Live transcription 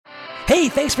Hey,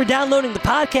 thanks for downloading the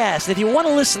podcast. If you want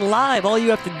to listen live, all you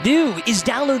have to do is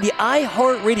download the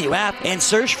iHeartRadio app and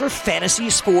search for Fantasy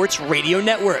Sports Radio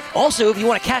Network. Also, if you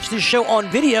want to catch this show on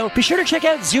video, be sure to check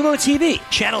out Zumo TV,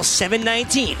 channel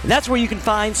 719. That's where you can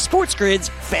find Sports Grid's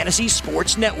Fantasy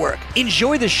Sports Network.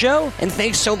 Enjoy the show, and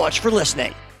thanks so much for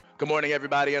listening. Good morning,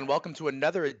 everybody, and welcome to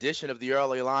another edition of The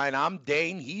Early Line. I'm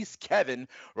Dane, he's Kevin,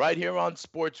 right here on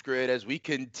Sports Grid as we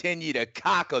continue to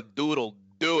cock-a-doodle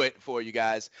do it for you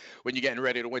guys when you're getting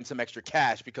ready to win some extra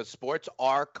cash, because sports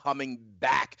are coming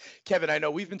back. Kevin, I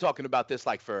know we've been talking about this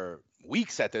like for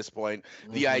weeks at this point,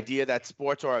 the idea that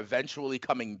sports are eventually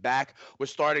coming back. We're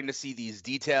starting to see these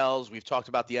details. We've talked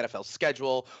about the NFL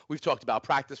schedule. We've talked about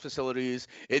practice facilities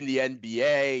in the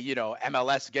NBA,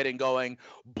 MLS getting going.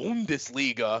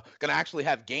 Bundesliga going to actually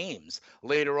have games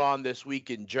later on this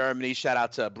week in Germany. Shout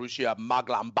out to Borussia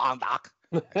Mönchengladbach.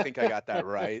 I think I got that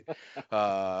right.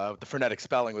 The phonetic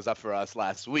spelling was up for us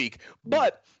last week.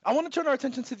 But I want to turn our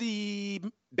attention to the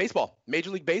baseball, Major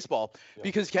League Baseball,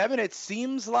 because, Kevin, it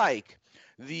seems like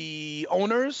the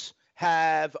owners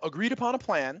have agreed upon a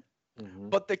plan.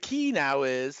 But the key now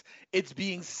is it's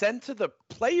being sent to the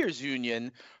players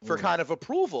union for kind of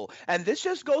approval. And this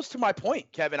just goes to my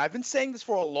point, Kevin. I've been saying this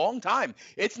for a long time.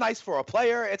 It's nice for a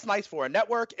player. It's nice for a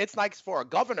network. It's nice for a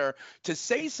governor to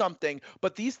say something.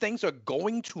 But these things are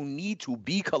going to need to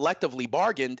be collectively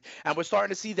bargained. And we're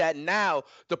starting to see that now.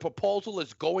 The proposal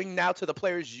is going now to the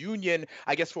players union,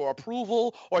 I guess, for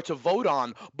approval or to vote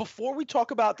on. Before we talk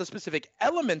about the specific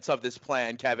elements of this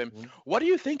plan, Kevin, what do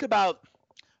you think about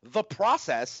the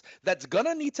process that's going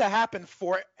to need to happen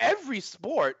for every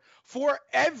sport, for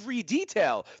every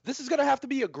detail? This is going to have to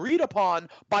be agreed upon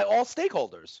by all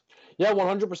stakeholders. Yeah,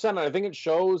 100%. And I think it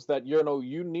shows that,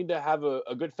 you need to have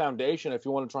a good foundation if you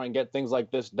want to try and get things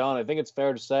like this done. I think it's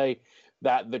fair to say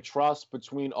that the trust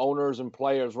between owners and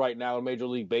players right now in Major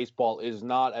League Baseball is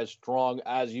not as strong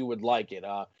as you would like it.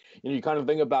 You kind of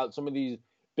think about some of these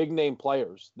big name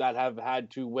players that have had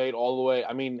to wait all the way.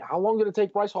 I mean, how long did it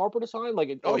take Bryce Harper to sign?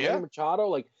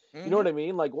 Machado, you know what I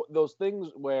mean? Like those things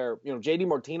where, JD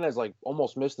Martinez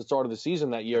almost missed the start of the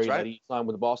season that year. He signed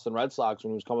with the Boston Red Sox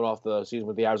when he was coming off the season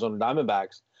with the Arizona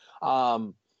Diamondbacks.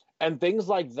 And things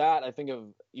like that, I think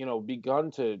have,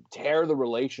 begun to tear the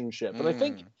relationship. And I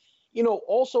think,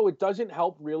 also it doesn't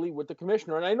help really with the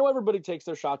commissioner. And I know everybody takes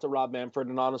their shots at Rob Manfred,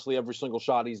 and honestly, every single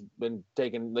shot he's been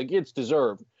taken, it's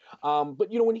deserved. But,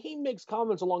 when he makes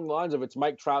comments along the lines of it's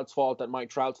Mike Trout's fault that Mike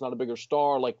Trout's not a bigger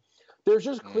star, there's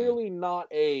just clearly not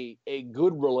a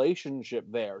good relationship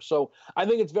there. So I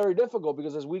think it's very difficult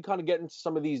because as we kind of get into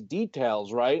some of these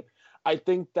details, right, I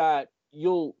think that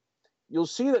you'll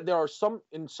see that there are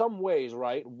in some ways,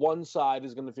 right, one side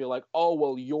is going to feel like, oh,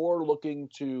 well, you're looking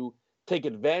to take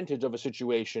advantage of a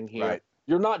situation here. Right.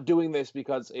 You're not doing this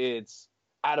because it's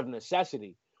out of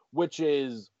necessity, which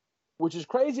is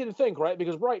crazy to think, right?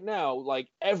 Because right now,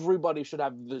 everybody should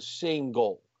have the same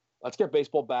goal. Let's get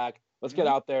baseball back. Let's get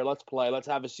out there. Let's play. Let's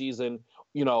have a season,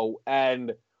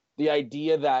 and the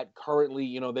idea that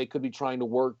currently, they could be trying to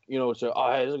work, hey, it's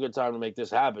a good time to make this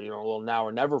happen, a little now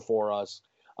or never for us,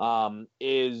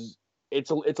 it's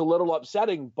a little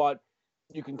upsetting, but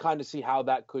you can kind of see how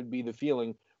that could be the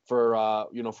feeling for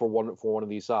one of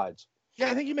these sides. Yeah,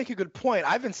 I think you make a good point.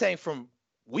 I've been saying from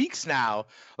weeks now,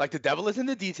 the devil is in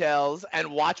the details,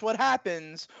 and watch what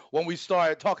happens when we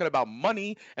start talking about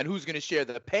money and who's going to share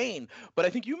the pain. But I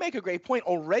think you make a great point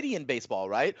already in baseball,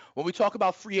 right? When we talk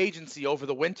about free agency over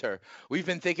the winter, we've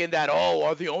been thinking that,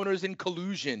 are the owners in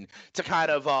collusion to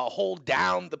kind of hold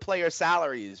down the player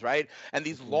salaries, right? And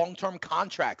these long-term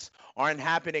contracts aren't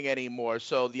happening anymore.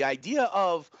 So the idea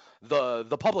of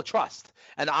the public trust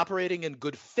and operating in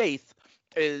good faith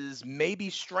is maybe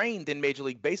strained in Major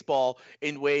League Baseball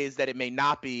in ways that it may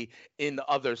not be in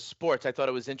other sports. I thought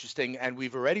it was interesting, and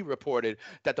we've already reported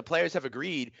that the players have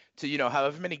agreed to,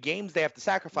 however many games they have to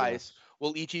sacrifice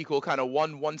will each equal kind of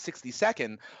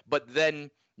 1/162nd, but then,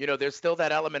 there's still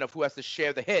that element of who has to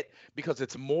share the hit because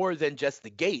it's more than just the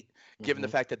gate, given the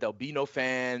fact that there'll be no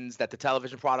fans, that the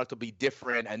television product will be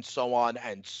different, and so on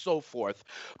and so forth.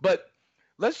 But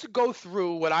let's go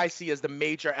through what I see as the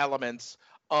major elements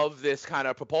of this kind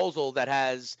of proposal that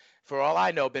has, for all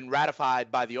I know, been ratified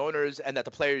by the owners and that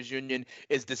the players union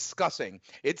is discussing.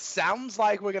 It sounds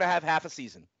like we're going to have half a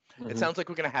season. It sounds like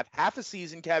we're going to have half a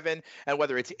season, Kevin, and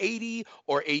whether it's 80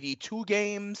 or 82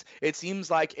 games, it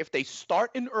seems like if they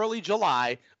start in early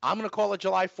July, I'm going to call it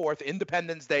July 4th,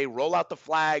 Independence Day, roll out the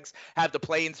flags, have the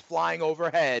planes flying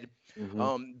overhead.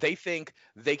 They think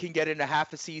they can get into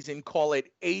half a season, call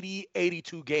it 80,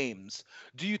 82 games.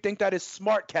 Do you think that is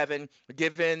smart, Kevin,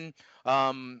 given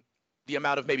the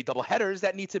amount of maybe double headers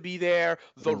that need to be there,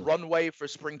 the runway for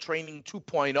spring training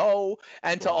 2.0,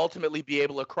 and to ultimately be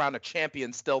able to crown a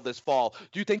champion still this fall.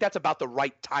 Do you think that's about the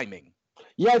right timing?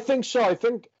 Yeah, I think so. I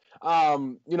think,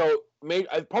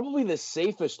 probably the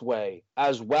safest way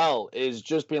as well is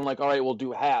just being like, all right, we'll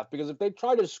do half. Because if they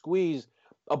try to squeeze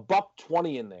a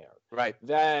 $120 in there, right,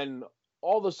 then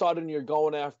all of a sudden you're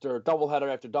going after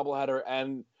doubleheader after doubleheader.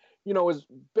 And, as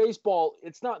baseball,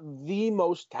 it's not the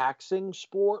most taxing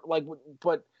sport,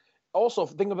 but also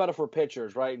think about it for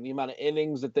pitchers, right? And the amount of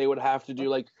innings that they would have to do.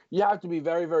 Like, you have to be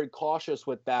very, very cautious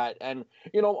with that. And,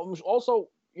 also,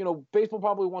 baseball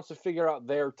probably wants to figure out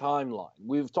their timeline.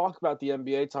 We've talked about the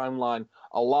NBA timeline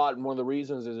a lot, and one of the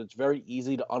reasons is it's very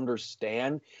easy to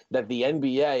understand that the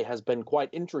NBA has been quite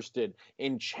interested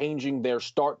in changing their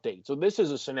start date. So this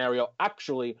is a scenario,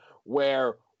 actually,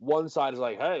 where one side is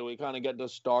like, hey, we kind of get to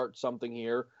start something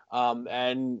here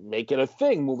and make it a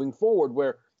thing moving forward,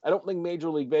 where I don't think Major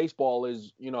League Baseball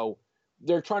is,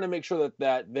 they're trying to make sure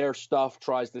that their stuff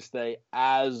tries to stay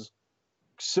as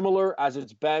similar as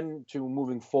it's been to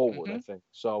moving forward, I think.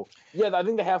 So, yeah, I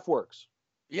think the half works.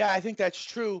 Yeah, I think that's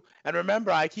true. And remember,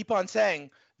 I keep on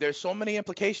saying there's so many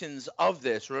implications of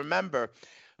this. Remember,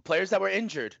 players that were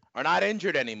injured are not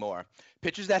injured anymore.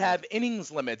 Pitchers that have innings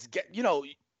limits get,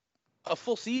 a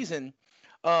full season.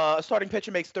 A starting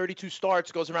pitcher makes 32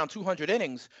 starts, goes around 200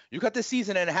 innings. You cut the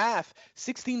season in half,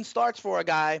 16 starts for a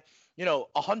guy,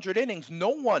 100 innings. No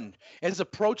one is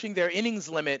approaching their innings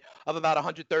limit of about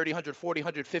 130, 140,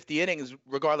 150 innings,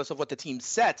 regardless of what the team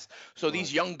sets. So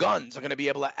these young guns are going to be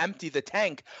able to empty the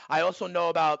tank. I also know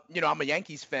about, I'm a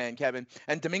Yankees fan, Kevin,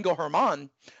 and Domingo Germán,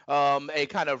 a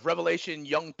kind of revelation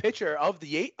young pitcher of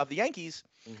the Yankees.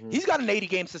 He's got an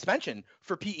 80-game suspension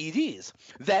for PEDs.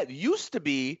 That used to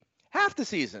be half the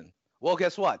season. Well,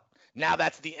 guess what? Now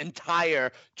that's the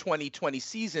entire 2020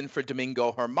 season for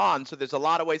Domingo Germán. So there's a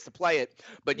lot of ways to play it.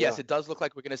 But yes, it does look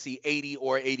like we're going to see 80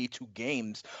 or 82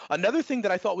 games. Another thing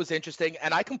that I thought was interesting,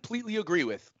 and I completely agree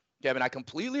with, Kevin, I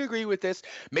completely agree with this.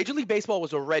 Major League Baseball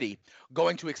was already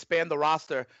going to expand the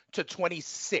roster to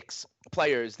 26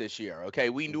 players this year.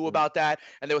 Okay, we knew about that,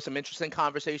 and there was some interesting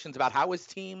conversations about how his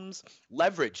teams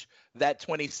leverage that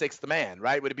 26th man,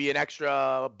 right? Would it be an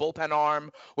extra bullpen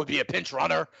arm? Would it be a pinch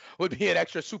runner? Would it be an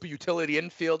extra super utility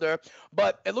infielder?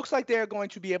 But it looks like they're going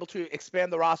to be able to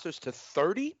expand the rosters to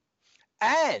 30,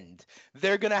 and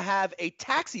they're going to have a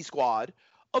taxi squad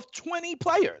of 20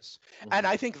 players. And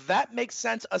I think that makes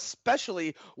sense,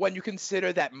 especially when you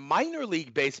consider that minor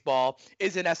league baseball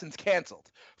is in essence canceled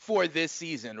for this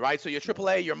season, right? So your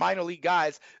AAA, your minor league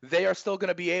guys, they are still going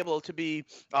to be able to be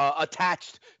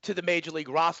attached to the major league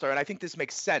roster. And I think this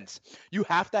makes sense. You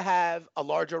have to have a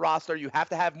larger roster. You have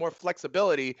to have more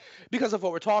flexibility because of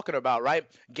what we're talking about, right?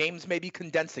 Games may be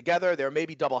condensed together. There may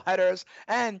be double headers.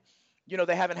 And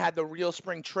they haven't had the real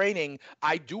spring training.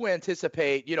 I do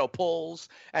anticipate, pulls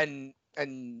and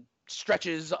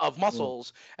stretches of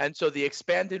muscles. And so the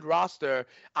expanded roster,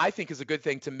 I think, is a good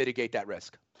thing to mitigate that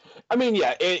risk. I mean,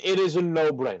 yeah, it is a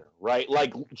no-brainer, right?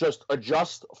 Like, just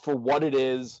adjust for what it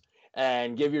is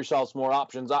and give yourselves more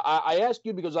options. I ask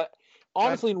you because,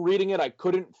 honestly, in reading it, I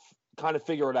couldn't kind of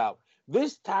figure it out.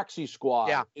 This taxi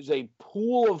squad is a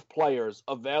pool of players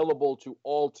available to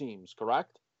all teams,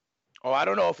 correct? Oh, I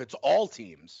don't know if it's all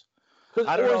teams.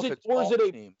 I don't know if it's all teams. Or is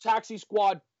it a taxi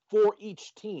squad for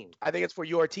each team? I think it's for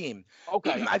your team.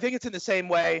 Okay. I think it's in the same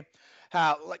way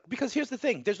because here's the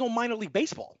thing. There's no minor league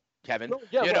baseball, Kevin. No,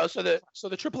 yeah, so the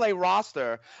AAA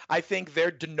roster, I think they're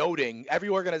denoting, every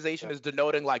organization is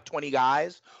denoting like 20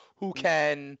 guys who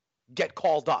can get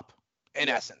called up in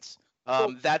essence.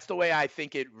 That's the way I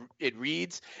think it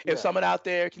reads. If someone out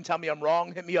there can tell me I'm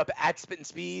wrong, hit me up at Spittin'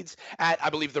 Speeds, at I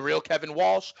believe the real Kevin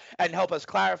Walsh, and help us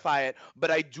clarify it.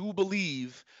 But I do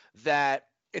believe that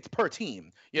it's per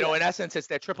team. In essence, it's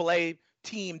that AAA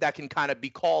team that can kind of be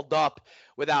called up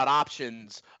without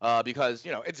options because,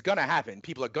 it's going to happen.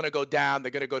 People are going to go down.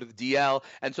 They're going to go to the DL.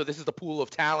 And so this is the pool of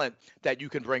talent that you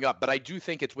can bring up. But I do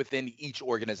think it's within each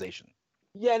organization.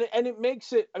 Yeah, and it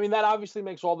makes it, I mean, that obviously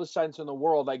makes all the sense in the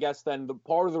world. I guess then the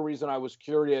part of the reason I was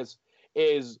curious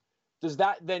is, does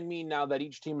that then mean now that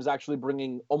each team is actually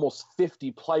bringing almost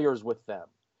 50 players with them?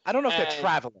 I don't know if they're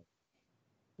traveling.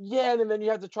 Yeah, and then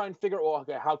you have to try and figure out,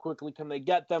 okay, how quickly can they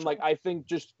get them? Like, I think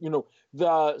just,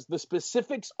 the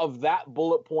specifics of that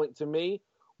bullet point to me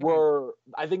were,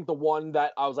 I think, the one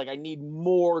that I was like, I need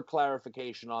more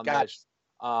clarification on this.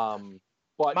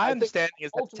 But my understanding is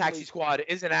that the taxi squad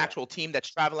is an actual team that's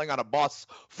traveling on a bus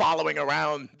following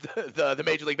around the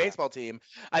Major League Baseball team.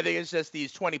 I think it's just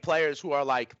these 20 players who are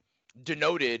like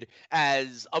denoted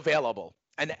as available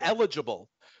and eligible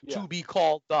to be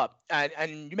called up.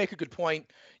 And you make a good point.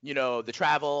 The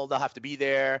travel, they'll have to be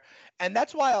there. And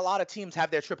that's why a lot of teams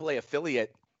have their AAA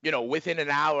affiliate, within an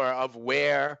hour of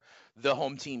where the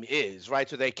home team is, right?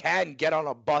 So they can get on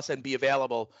a bus and be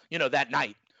available, that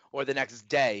night or the next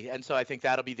day. And so I think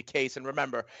that'll be the case. And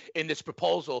remember, in this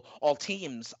proposal, all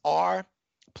teams are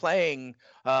playing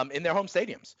in their home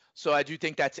stadiums. So I do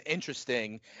think that's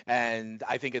interesting. And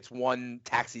I think it's one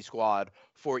taxi squad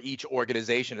for each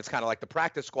organization. It's kind of like the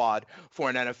practice squad for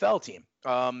an NFL team.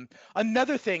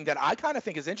 Another thing that I kind of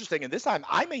think is interesting, and this time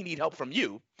I may need help from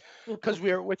you, because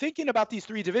we're thinking about these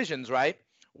three divisions, right?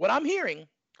 What I'm hearing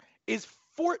is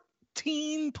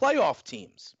 14 playoff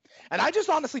teams. And I just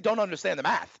honestly don't understand the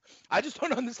math. I just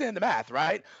don't understand the math,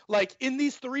 right? Like in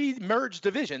these three merged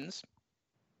divisions,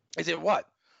 is it what?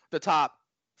 The top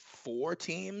 4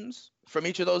 teams from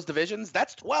each of those divisions?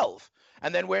 That's 12.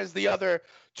 And then where's the other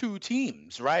 2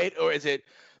 teams, right? Or is it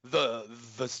the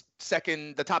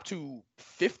top 2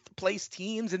 fifth place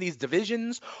teams in these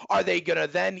divisions? Are they going to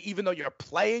then, even though you're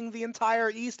playing the entire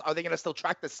East, are they going to still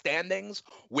track the standings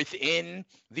within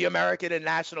the American and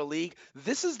National League?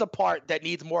 This is the part that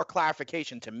needs more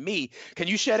clarification to me. Can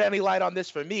you shed any light on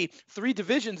this for me? 3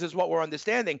 divisions is what we're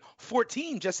understanding.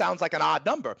 14 just sounds like an odd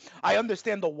number. I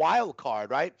understand the wild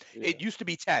card, right? Yeah. It used to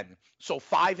be 10, so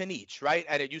 5 in each, right?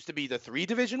 And it used to be the 3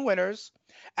 division winners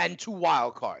and 2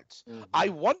 wild cards. Mm-hmm. I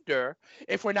wonder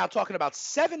if we're now talking about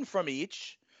 7 from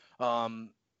each.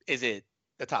 Is it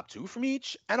the top 2 from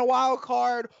each and a wild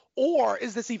card, or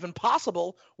is this even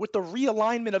possible with the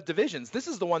realignment of divisions? This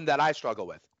is the one that I struggle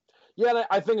with. Yeah,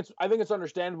 I think it's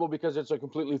understandable because it's a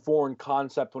completely foreign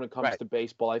concept when it comes to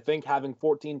baseball. I think having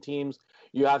 14 teams,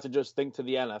 you have to just think to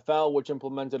the NFL, which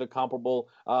implemented a comparable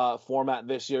format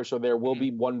this year. So there will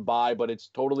be one bye, but it's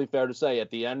totally fair to say at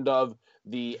the end of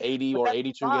the 80 or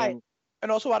 82 game.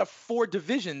 And also out of 4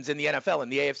 divisions in the NFL, in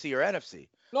the AFC or NFC.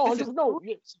 No,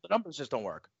 the numbers just don't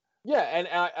work. Yeah, and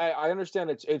I understand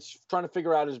it's trying to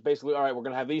figure out is basically, all right, we're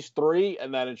going to have these 3,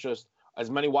 and then it's just as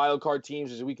many wild card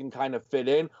teams as we can kind of fit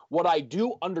in. What I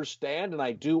do understand and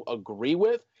I do agree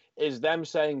with is them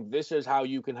saying this is how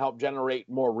you can help generate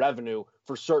more revenue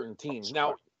for certain teams.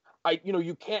 Now,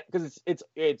 you can't, because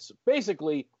it's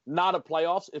basically not a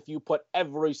playoffs if you put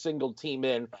every single team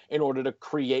in order to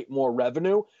create more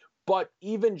revenue. But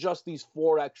even just these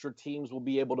 4 extra teams will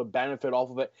be able to benefit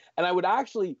off of it. And I would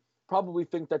actually probably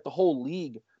think that the whole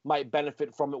league might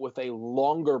benefit from it with a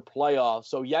longer playoff.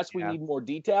 So, yes, we need more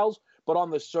details, but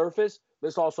on the surface,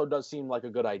 this also does seem like a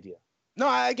good idea. No,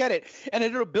 I get it. And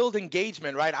it'll build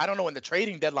engagement, right? I don't know when the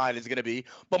trading deadline is going to be,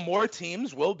 but more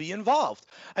teams will be involved.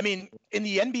 I mean, in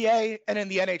the NBA and in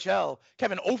the NHL,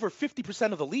 Kevin, over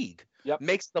 50% of the league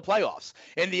makes the playoffs.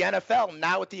 In the NFL,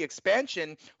 now with the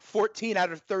expansion, 14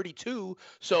 out of 32,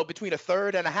 so between a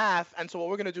third and a half. And so what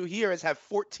we're going to do here is have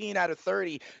 14 out of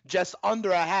 30, just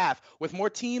under a half. With more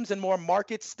teams and more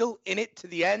markets still in it to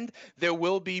the end, there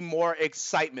will be more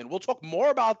excitement. We'll talk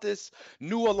more about this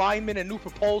new alignment and new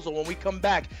proposal when we come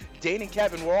back. Dane and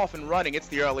Kevin, we're off and running. It's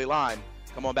the early line.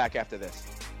 Come on back after this.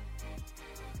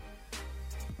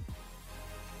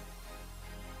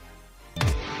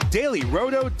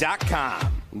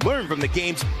 DailyRoto.com. Learn from the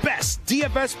game's best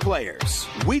DFS players.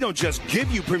 We don't just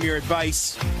give you premier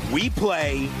advice, we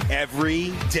play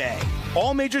every day.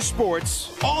 All major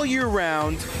sports, all year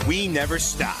round, we never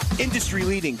stop.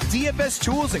 Industry-leading DFS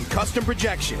tools and custom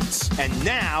projections. And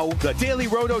now, the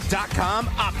DailyRoto.com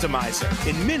Optimizer.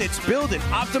 In minutes, build and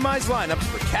optimize lineups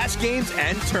for cash games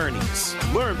and tourneys.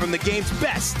 Learn from the game's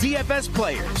best DFS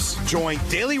players. Join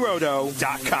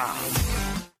DailyRoto.com.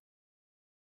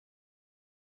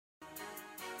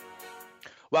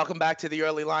 Welcome back to the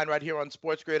early line right here on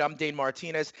Sports Grid. I'm Dane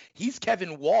Martinez. He's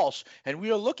Kevin Walsh. And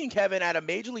we are looking, Kevin, at a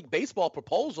Major League Baseball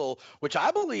proposal, which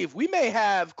I believe we may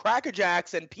have Cracker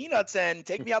Jacks and peanuts and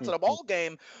take me out to the ball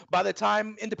game by the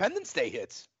time Independence Day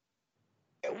hits.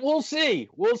 We'll see.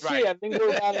 We'll see. I think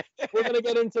we're going to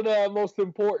get into the most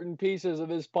important pieces of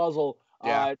this puzzle.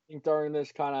 I think during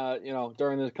this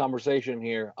during this conversation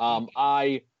here.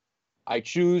 I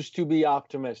choose to be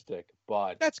optimistic,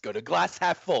 but that's good. A glass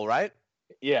half full, right?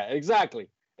 Yeah, exactly.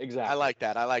 I like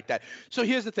that. So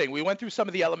here's the thing. We went through some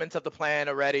of the elements of the plan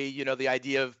already, the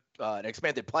idea of an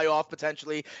expanded playoff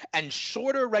potentially and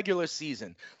shorter regular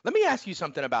season. Let me ask you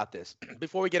something about this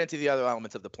before we get into the other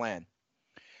elements of the plan.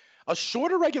 A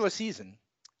shorter regular season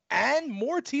and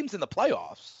more teams in the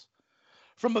playoffs,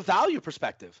 from a value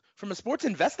perspective, from a sports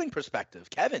investing perspective,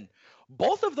 Kevin,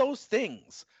 both of those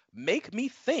things make me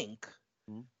think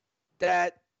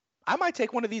that I might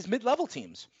take one of these mid-level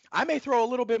teams. I may throw a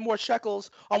little bit more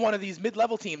shekels on one of these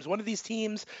mid-level teams, one of these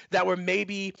teams that were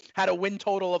maybe had a win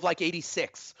total of like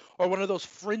 86, or one of those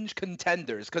fringe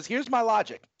contenders. Because here's my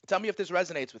logic. Tell me if this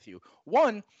resonates with you.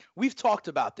 One, we've talked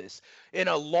about this. In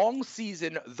a long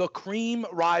season, the cream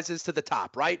rises to the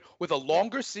top, right? With a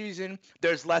longer season,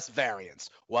 there's less variance.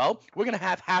 Well, we're going to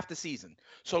have half the season.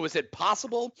 So is it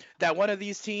possible that one of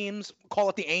these teams, call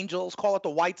it the Angels, call it the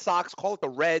White Sox, call it the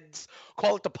Reds,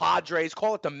 call it the Padres,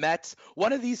 call it the Mets,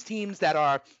 one of these teams that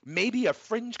are maybe a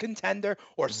fringe contender,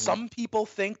 or some people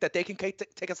think that they can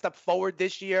take a step forward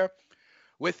this year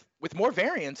with more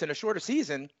variance in a shorter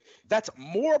season, that's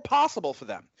more possible for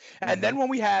them. And then when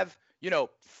we have,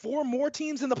 4 more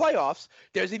teams in the playoffs,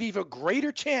 there's an even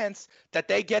greater chance that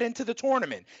they get into the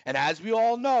tournament. And as we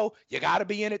all know, you got to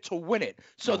be in it to win it.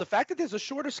 So the fact that there's a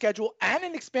shorter schedule and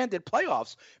an expanded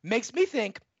playoffs makes me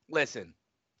think, listen,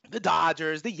 the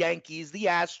Dodgers, the Yankees, the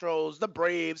Astros, the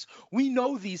Braves, we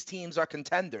know these teams are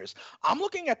contenders. I'm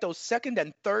looking at those second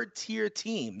and third tier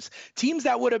teams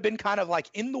that would have been kind of like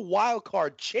in the wild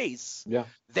card chase. Yeah.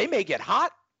 They may get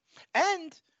hot,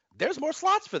 and there's more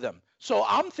slots for them. So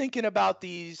I'm thinking about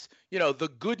these, the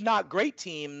good, not great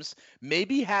teams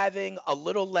maybe having a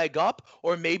little leg up,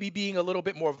 or maybe being a little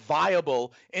bit more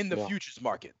viable in the futures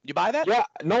market. You buy that? Yeah,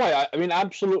 no, I mean,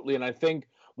 absolutely. And I think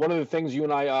one of the things you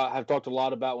and I have talked a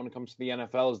lot about when it comes to the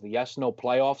NFL is the yes-no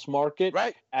playoffs market.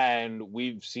 Right. And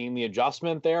we've seen the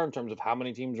adjustment there in terms of how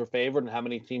many teams are favored and how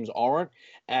many teams aren't.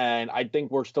 And I think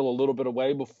we're still a little bit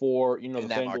away before, the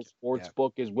FanDuel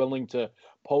Sportsbook is willing to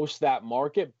post that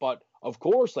market. But, of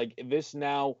course, like this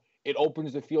now, it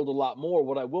opens the field a lot more.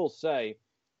 What I will say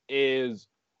is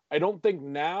I don't think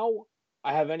now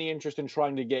I have any interest in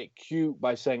trying to get cute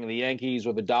by saying the Yankees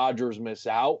or the Dodgers miss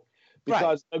out.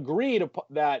 Because agreed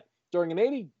that during an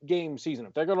 80-game season,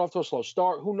 if they're going off to a slow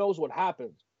start, who knows what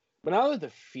happens. But now that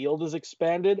the field is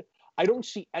expanded, I don't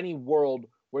see any world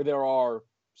where there are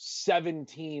 7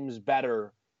 teams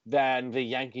better than the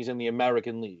Yankees in the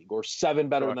American League, or 7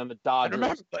 better than the Dodgers.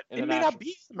 Remember, but it may not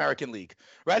be the American League,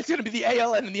 right? It's going to be the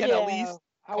AL and the NL East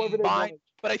combined.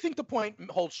 But I think the point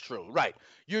holds true, right?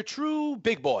 Your true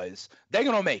big boys, they're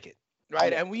going to make it.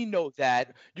 Right. And we know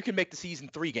that you can make the season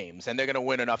 3 games and they're going to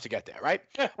win enough to get there. Right.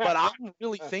 But I'm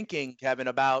really thinking, Kevin,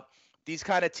 about these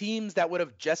kind of teams that would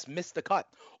have just missed the cut,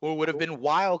 or would have been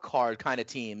wild card kind of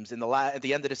teams at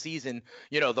the end of the season.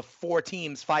 The 4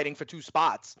 teams fighting for 2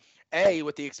 spots.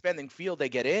 With the expanding field, they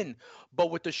get in.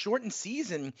 But with the shortened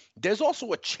season, there's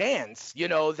also a chance,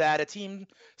 that a team,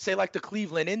 say like the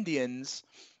Cleveland Indians,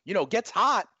 gets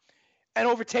hot and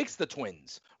overtakes the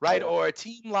Twins, right? Or a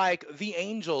team like the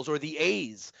Angels or the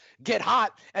A's get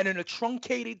hot and in a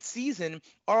truncated season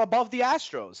are above the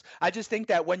Astros. I just think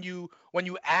that when you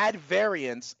add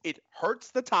variance, it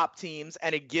hurts the top teams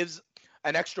and it gives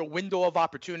an extra window of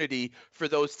opportunity for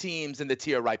those teams in the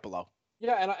tier right below.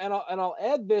 Yeah, and I'll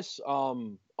add this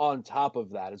on top of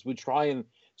that as we try and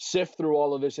sift through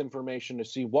all of this information to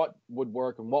see what would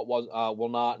work and what will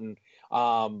not. And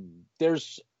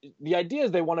the idea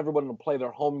is they want everyone to play their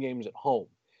home games at home.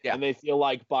 Yeah. And they feel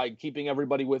like by keeping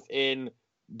everybody within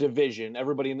division,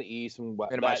 everybody in the East, and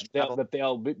that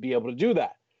they'll be able to do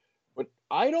that. But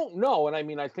I don't know. And I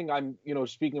mean, I think I'm,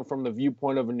 speaking from the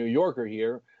viewpoint of a New Yorker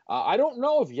here, I don't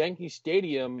know if Yankee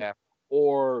Stadium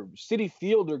or Citi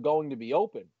Field are going to be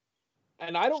open.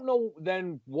 And I don't know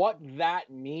then what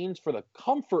that means for the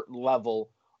comfort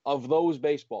level of those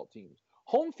baseball teams.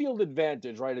 Home field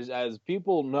advantage, right, as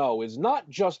people know, is not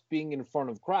just being in front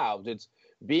of crowds. It's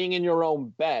being in your own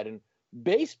bed. And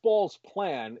baseball's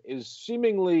plan is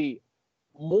seemingly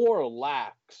more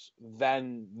lax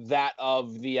than that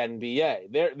of the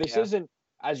NBA. This isn't,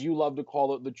 as you love to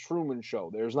call it, the Truman Show.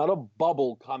 There's not a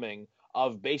bubble coming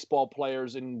of baseball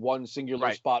players in one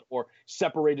singular spot or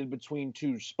separated between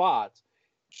 2 spots.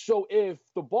 So if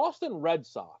the Boston Red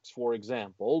Sox, for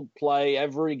example, play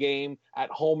every game at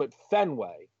home at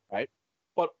Fenway, right,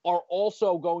 but are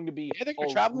also going to be... Yeah, they're going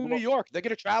to travel to New York. They're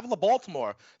going to travel to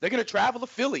Baltimore. They're going to travel to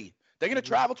Philly. They're going to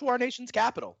travel to our nation's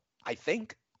capital, I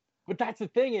think. But that's the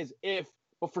thing is,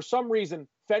 but for some reason,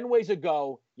 Fenway's a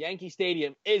go, Yankee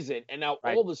Stadium isn't, and now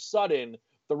all of a sudden,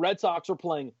 the Red Sox are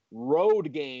playing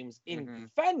road games in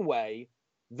Fenway,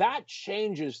 that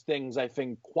changes things, I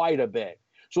think, quite a bit.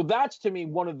 So that's, to me,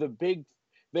 one of the big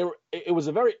 – it was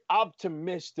a very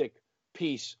optimistic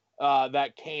piece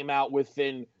that came out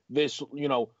within this,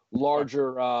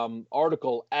 larger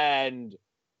article. And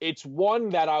it's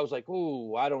one that I was like,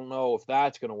 ooh, I don't know if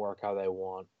that's going to work how they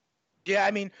want. Yeah,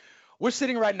 I mean, we're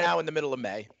sitting right now in the middle of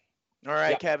May. All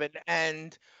right, Kevin.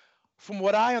 And from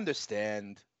what I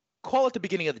understand, call it the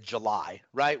beginning of July,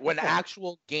 right? When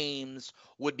actual games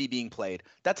would be being played.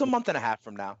 That's a month and a half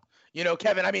from now.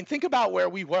 Kevin, I mean, think about where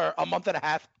we were a month and a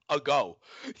half ago.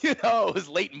 It was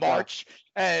late March,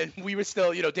 and we were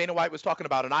still, Dana White was talking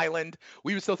about an island.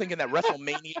 We were still thinking that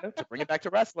WrestleMania, to bring it back to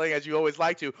wrestling, as you always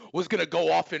like to, was going to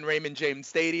go off in Raymond James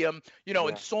Stadium.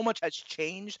 And so much has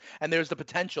changed, and there's the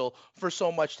potential for so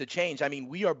much to change. I mean,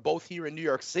 we are both here in New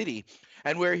York City,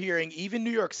 and we're hearing even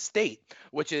New York State,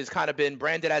 which has kind of been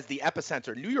branded as the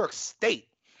epicenter. New York State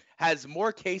has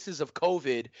more cases of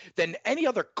COVID than any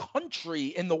other country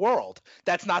in the world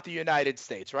that's not the United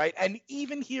States, right? And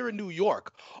even here in New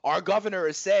York, our governor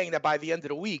is saying that by the end of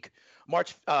the week,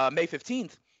 May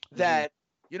 15th, that,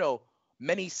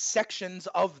 many sections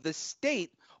of the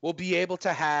state will be able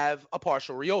to have a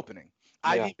partial reopening.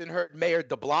 I've even heard Mayor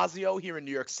de Blasio here in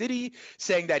New York City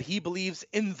saying that he believes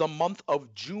in the month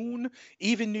of June,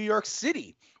 even New York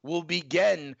City will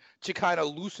begin to kind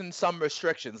of loosen some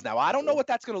restrictions. Now, I don't know what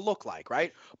that's going to look like,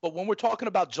 right? But when we're talking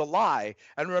about July,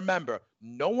 and remember,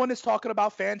 no one is talking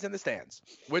about fans in the stands.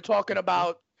 We're talking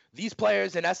about these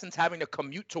players, in essence, having to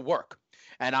commute to work.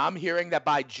 And I'm hearing that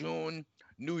by June,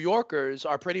 New Yorkers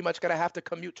are pretty much going to have to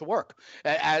commute to work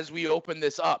as we open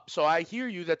this up. So I hear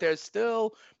you that there's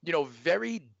still,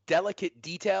 very delicate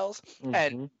details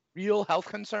and real health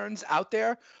concerns out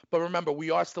there. But remember, we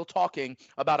are still talking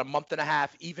about a month and a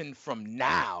half even from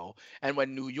now. And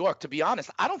when New York, to be honest,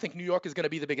 I don't think New York is going to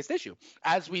be the biggest issue.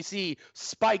 As we see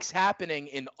spikes happening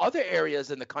in other areas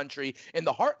in the country, in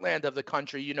the heartland of the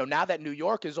country, now that New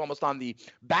York is almost on the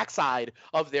backside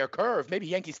of their curve, maybe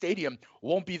Yankee Stadium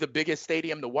won't be the biggest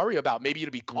stadium to worry about. Maybe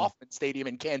it'll be Kauffman Stadium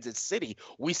in Kansas City.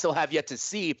 We still have yet to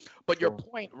see. But your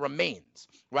point remains,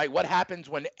 right? What happens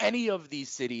when any of these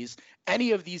cities,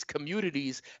 any of these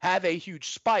communities have a huge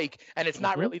spike, and it's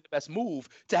not really the best move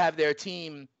to have their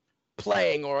team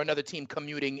playing or another team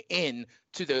commuting in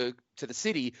to the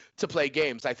city to play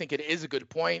games. I think it is a good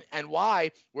point, and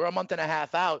why we're a month and a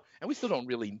half out and we still don't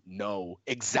really know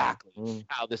exactly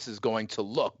how this is going to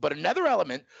look. But another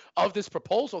element of this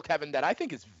proposal, Kevin, that I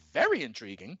think is very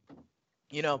intriguing,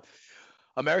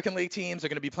 American League teams are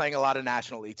going to be playing a lot of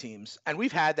National League teams, and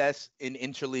we've had this in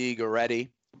Interleague already.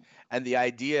 And the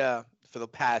idea for the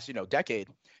past, decade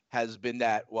has been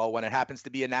that, well, when it happens to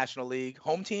be a National League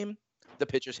home team, the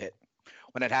pitchers hit.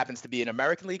 When it happens to be an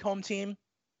American League home team,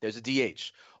 there's a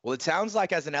DH. Well, it sounds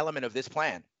like as an element of this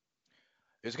plan,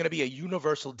 there's going to be a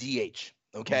universal DH.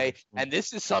 Okay. And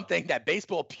this is something that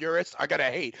baseball purists are going to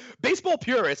hate. Baseball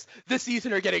purists this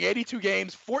season are getting 82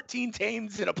 games, 14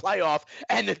 teams in a playoff,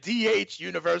 and the DH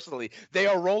universally. They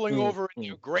are rolling over in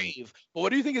your grave. But what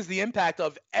do you think is the impact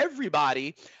of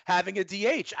everybody having a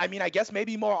DH? I mean, I guess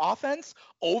maybe more offense,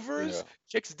 overs,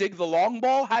 chicks dig the long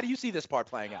ball. How do you see this part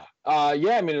playing out?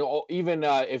 I mean, even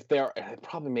if they're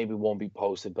probably maybe won't be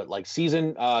posted, but like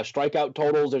season strikeout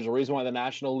totals, there's a reason why the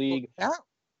National League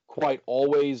quite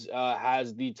always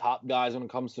has the top guys when it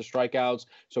comes to strikeouts.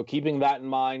 So keeping that in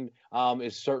mind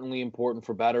is certainly important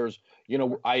for bettors.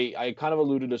 I kind of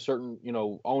alluded to certain,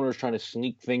 owners trying to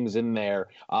sneak things in there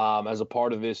as a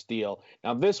part of this deal.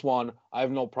 Now, this one I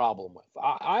have no problem with.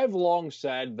 I've long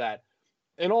said that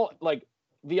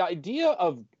the idea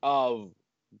of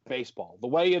baseball, the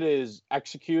way it is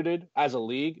executed as a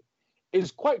league,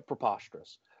 is quite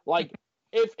preposterous. Like,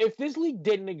 If this league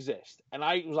didn't exist and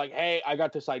I was like, hey, I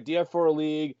got this idea for a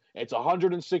league, it's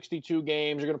 162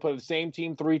 games, you're going to play the same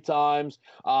team 3 times,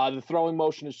 the throwing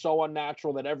motion is so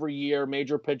unnatural that every year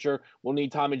major pitcher will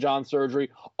need Tommy John surgery.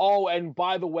 Oh, and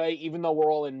by the way, even though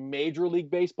we're all in Major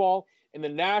League Baseball, in the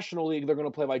National League, they're going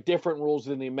to play by different rules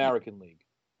than the American League.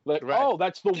 Like, oh,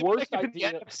 that's the worst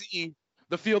idea. The NFC,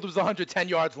 the field was 110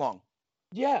 yards long.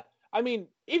 Yeah, I mean,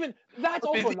 even that's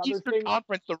also another Eastern thing.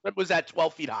 Conference, the rim was at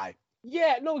 12 feet high.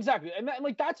 Yeah, no, exactly. And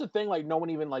that's the thing, like, no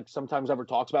one even, like, sometimes ever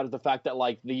talks about is the fact that,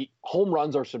 like, the home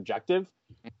runs are subjective,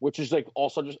 which is, like,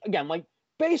 also just, again, like,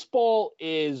 baseball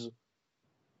it's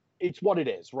what it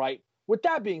is, right? With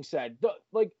that being said,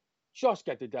 just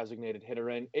get the designated hitter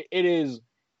in. It is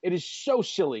so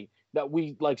silly that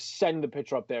we, like, send the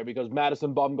pitcher up there because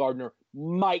Madison Bumgarner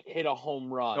might hit a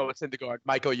home run. Oh, it's in the guard.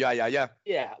 Michael, yeah.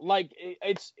 Yeah, like,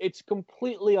 it's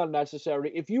completely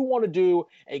unnecessary. If you want to do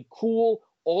a cool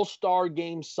all-star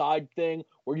game side thing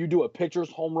where you do a pitcher's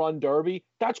home run derby,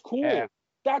 that's cool. Yeah.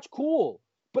 That's cool.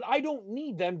 But I don't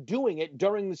need them doing it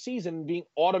during the season, being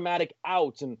automatic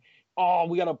outs and,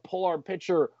 we got to pull our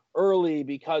pitcher early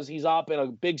because he's up in a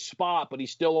big spot, but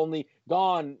he's still only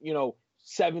gone,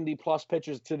 70 plus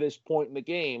pitches to this point in the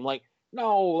game. Like,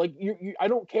 no, like I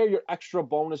don't care your extra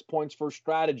bonus points for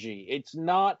strategy.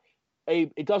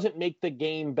 It doesn't make the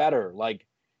game better. Like,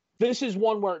 This is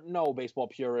one where, no, baseball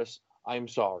purists, I'm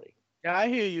sorry. Yeah, I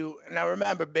hear you. Now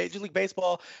remember, Major League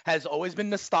Baseball has always been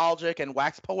nostalgic and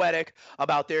waxed poetic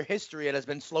about their history. It has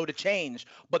been slow to change.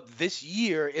 But this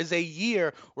year is a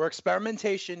year where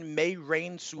experimentation may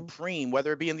reign supreme,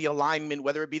 whether it be in the alignment,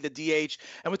 whether it be the DH.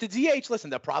 And with the DH, listen,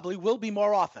 there probably will be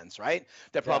more offense, right?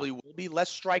 There probably will be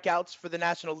less strikeouts for the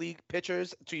National League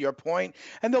pitchers, to your point.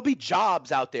 And there'll be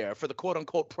jobs out there for the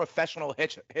quote-unquote professional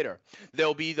hitter.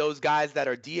 There'll be those guys that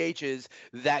are DHs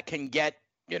that can get,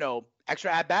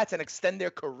 extra at-bats and extend their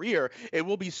career. It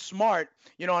will be smart,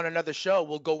 on another show,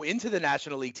 we'll go into the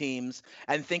National League teams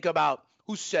and think about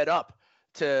who's set up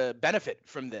to benefit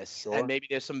from this. Sure. And maybe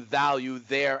there's some value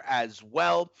there as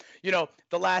well.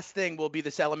 The last thing will be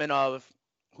this element of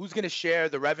who's going to share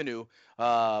the revenue,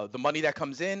 the money that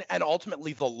comes in, and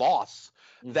ultimately the loss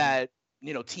that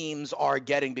teams are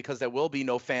getting because there will be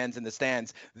no fans in the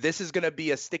stands. This is going to be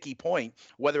a sticky point,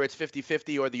 whether it's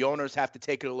 50-50 or the owners have to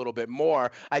take it a little bit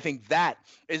more. I think that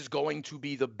is going to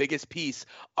be the biggest piece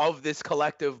of this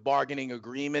collective bargaining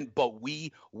agreement, but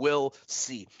we will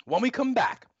see. When we come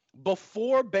back,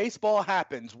 before baseball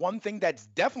happens, one thing that's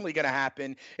definitely going to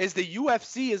happen is the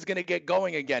UFC is going to get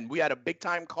going again. We had a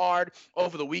big-time card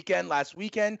over the weekend, last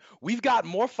weekend. We've got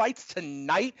more fights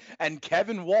tonight, and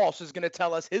Kevin Walsh is going to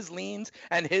tell us his leans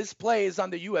and his plays on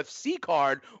the UFC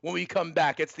card when we come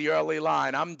back. It's the early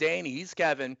line. I'm Dane. He's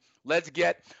Kevin. Let's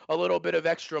get a little bit of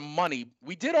extra money.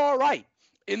 We did all right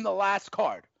in the last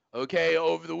card,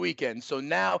 over the weekend. So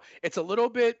now it's a little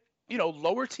bit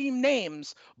lower team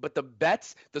names, but the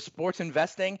bets, the sports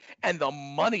investing, and the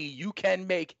money you can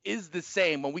make is the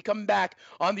same. When we come back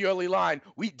on the early line,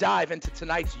 we dive into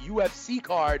tonight's UFC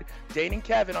card. Dane and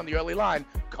Kevin on the early line.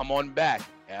 Come on back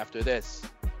after this.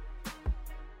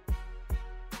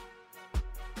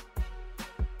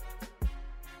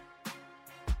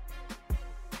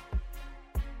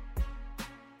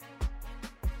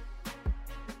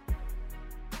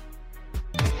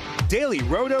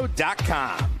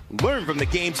 DailyRoto.com. Learn from the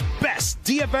game's best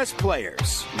DFS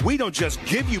players. We don't just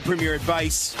give you premier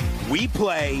advice, we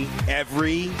play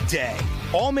every day.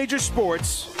 All major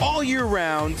sports, all year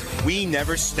round, we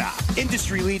never stop.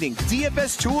 Industry-leading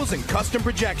DFS tools and custom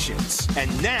projections.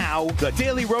 And now, the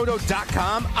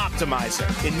DailyRoto.com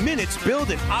Optimizer. In minutes, build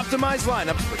and optimize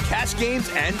lineups for cash games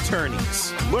and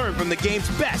tourneys. Learn from the game's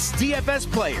best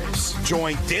DFS players.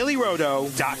 Join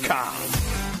DailyRoto.com.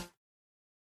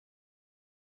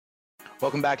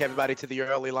 Welcome back, everybody, to the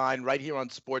early line right here on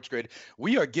Sports Grid.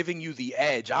 We are giving you the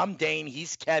edge. I'm Dane,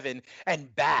 he's Kevin,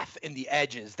 and bath in the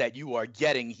edges that you are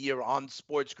getting here on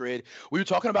Sports Grid. We were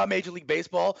talking about Major League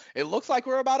Baseball. It looks like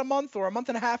we're about a month or a month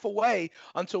and a half away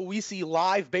until we see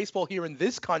live baseball here in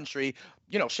this country.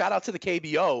 Shout out to the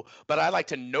KBO, but I like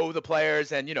to know the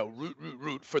players and,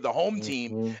 root for the home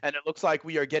team. And it looks like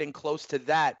we are getting close to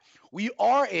that. We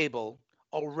are able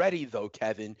already, though,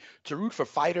 Kevin, to root for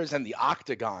fighters and the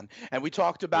octagon. And we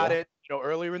talked about it,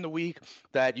 earlier in the week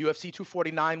that UFC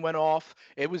 249 went off.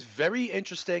 It was very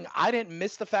interesting. I didn't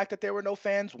miss the fact that there were no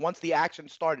fans once the action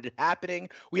started happening.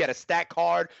 We had a stat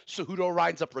card. Cejudo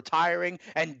winds up retiring,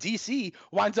 and DC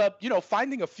winds up,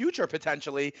 finding a future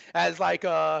potentially as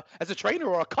a trainer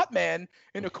or a cut man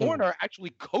in a corner,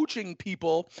 actually coaching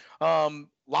people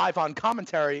live on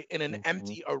commentary in an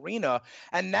empty arena.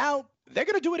 And now they're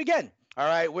going to do it again. All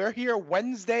right, we're here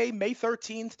Wednesday, May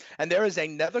 13th, and there is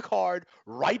another card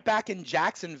right back in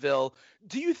Jacksonville.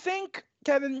 Do you think,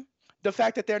 Kevin, the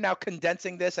fact that they're now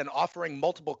condensing this and offering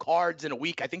multiple cards in a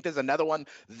week, I think there's another one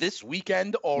this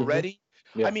weekend already.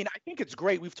 I mean, I think it's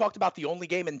great. We've talked about the only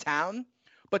game in town,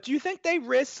 but do you think they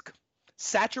risk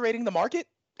saturating the market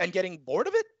and getting bored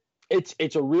of it?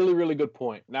 It's a really, really good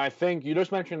point. Now, I think you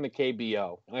just mentioned the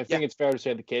KBO, and I think it's fair to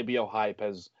say the KBO hype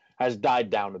has died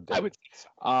down a bit. I would say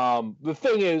so. The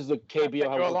thing is, the KBO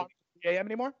you're along with the AM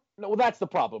anymore? No, well, that's the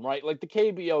problem, right? Like the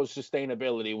KBO's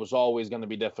sustainability was always going to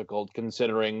be difficult,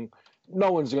 considering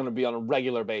no one's going to be on a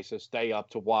regular basis stay up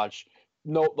to watch.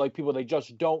 People they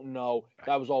just don't know.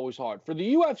 That was always hard for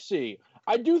the UFC.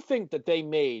 I do think that they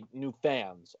made new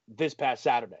fans this past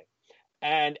Saturday,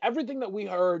 and everything that we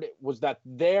heard was that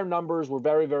their numbers were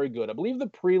very, very good. I believe the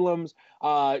prelims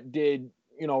did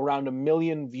around 1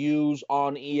 million views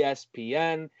on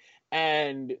ESPN,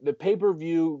 and the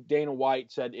pay-per-view, Dana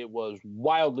White said it was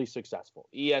wildly successful.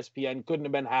 ESPN couldn't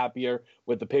have been happier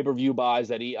with the pay-per-view buys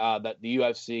that the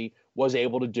UFC was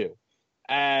able to do.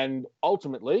 And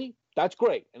ultimately, that's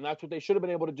great, and that's what they should have been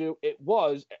able to do. It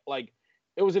was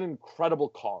an incredible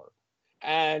card.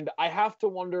 And I have to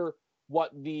wonder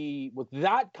what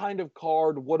that kind of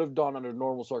card would have done under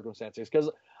normal circumstances, because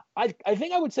I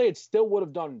think I would say it still would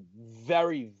have done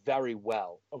very, very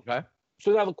well. Okay.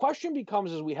 So now the question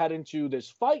becomes, as we head into this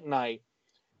fight night,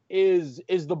 is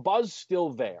the buzz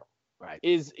still there? Right.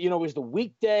 Is the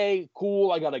weekday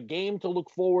cool? I got a game to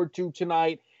look forward to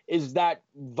tonight. Is that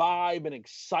vibe and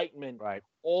excitement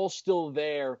all still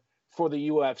there for the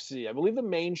UFC? I believe the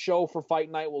main show for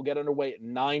fight night will get underway at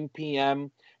 9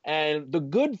 p.m. And the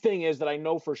good thing is that I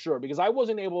know for sure, because I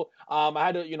wasn't able, I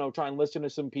had to, try and listen to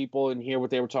some people and hear what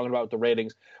they were talking about with the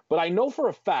ratings. But I know for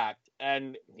a fact,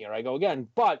 and here I go again,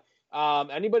 but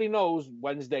anybody knows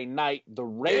Wednesday night, the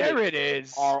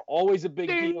ratings are always a big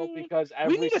deal because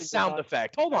we need a sound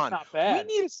effect. Hold on. We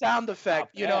need a sound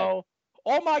effect.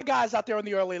 All my guys out there on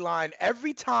the early line,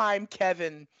 every time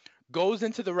Kevin goes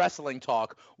into the wrestling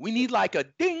talk, we need like a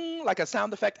ding, like a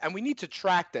sound effect, and we need to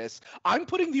track this. I'm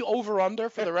putting the over-under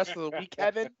for the rest of the week,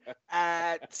 Kevin,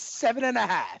 at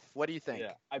 7.5. What do you think?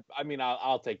 Yeah,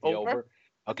 I'll take the over.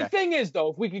 Okay. The thing is,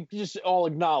 though, if we could just all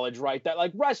acknowledge, right, that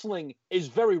like wrestling is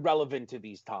very relevant to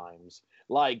these times,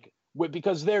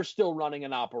 because they're still running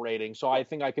and operating. So I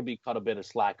think I could be cut a bit of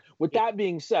slack. With that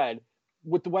being said,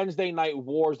 with the Wednesday night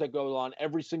wars that go on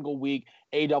every single week,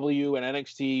 AW and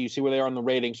NXT, you see where they are in the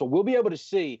ratings. So we'll be able to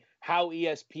see how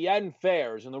ESPN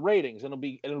fares in the ratings, and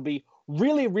it'll be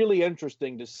really, really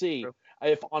interesting to see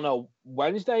if on a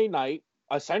Wednesday night,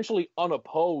 essentially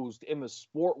unopposed in the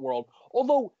sport world,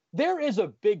 although there is a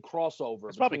big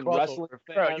crossover between wrestling fans.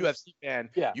 If you're a UFC fan,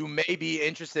 you may be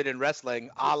interested in wrestling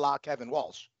a la Kevin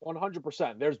Walsh.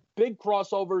 100%. There's big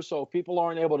crossovers, so if people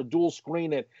aren't able to dual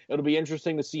screen it, it'll be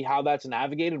interesting to see how that's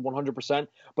navigated 100%.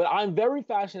 But I'm very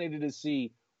fascinated to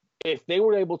see if they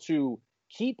were able to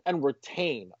keep and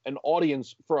retain an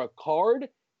audience for a card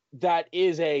that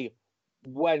is a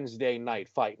Wednesday night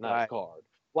fight night card.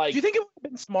 Do you think it would have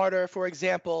been smarter, for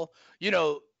example,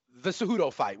 the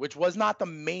Cejudo fight, which was not the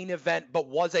main event but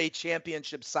was a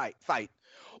championship fight?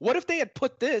 What if they had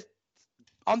put this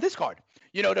on this card,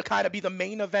 to kind of be the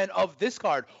main event of this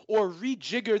card, or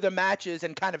rejigger the matches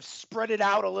and kind of spread it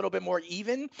out a little bit more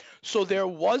even, so there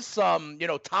was some,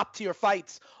 top tier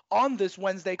fights on this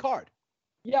Wednesday card?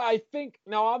 Yeah, I think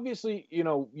now, obviously,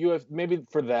 maybe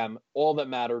for them, all that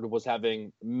mattered was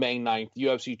having May 9th,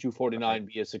 UFC 249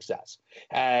 be a success,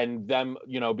 and them,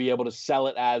 be able to sell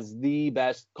it as the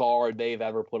best card they've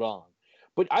ever put on.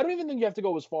 But I don't even think you have to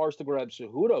go as far as to grab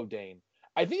Cejudo, Dane.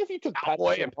 I think if you took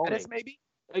Pettis, maybe?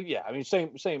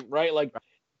 Same, right?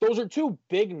 Those are two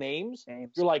big names.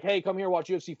 You're like, hey, come here, watch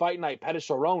UFC Fight Night, Pettis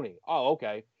Cerrone. Oh,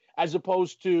 okay. As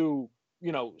opposed to,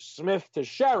 Smith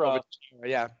Teixeira.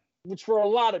 Yeah. Which for a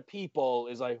lot of people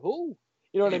is like, who?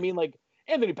 You know what I mean? Like,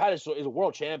 Anthony Pettis is a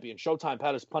world champion. Showtime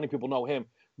Pettis, plenty of people know him.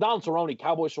 Donald Cerrone,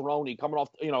 Cowboy Cerrone, coming off,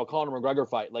 a Conor McGregor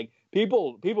fight. Like,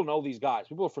 people know these guys.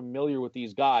 People are familiar with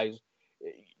these guys.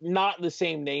 Not the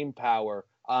same name power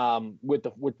with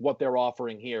what they're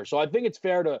offering here. So I think it's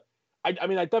fair to. I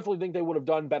definitely think they would have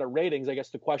done better ratings. I guess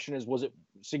the question is, was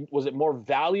it more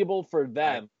valuable for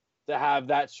them to have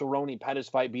that Cerrone Pettis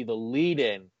fight be the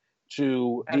lead-in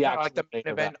to the actual main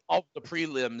event of the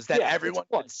prelims that everyone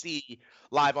could see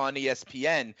live on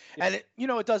ESPN? And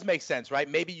it does make sense, right?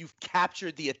 Maybe you've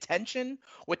captured the attention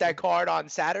with that card on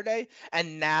Saturday,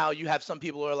 and now you have some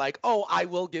people who are like, oh, I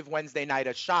will give Wednesday night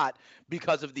a shot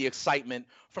because of the excitement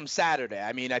from Saturday.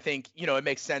 I think, it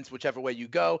makes sense whichever way you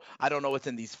go. I don't know what's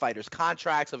in these fighters'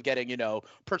 contracts of getting,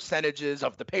 percentages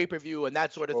of the pay-per-view and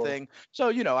that sort of thing. So,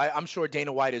 I'm sure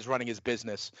Dana White is running his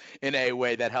business in a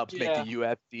way that helps make the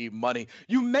UFC money.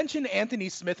 You mentioned Anthony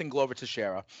Smith and Glover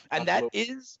Teixeira, and that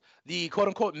is the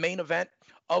quote-unquote main event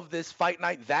of this fight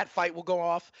night. That fight will go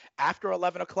off after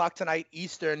 11 o'clock tonight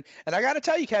Eastern. And I got to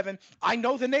tell you, Kevin, I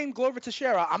know the name Glover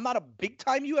Teixeira. I'm not a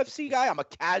big-time UFC guy. I'm a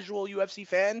casual UFC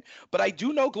fan, but I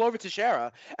do know Glover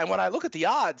Teixeira. And when I look at the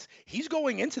odds, he's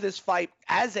going into this fight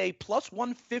as a plus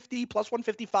 150, plus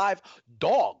 155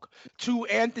 dog to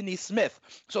Anthony Smith.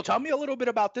 So tell me a little bit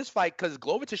about this fight, because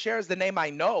Glover Teixeira is the name I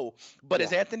know, but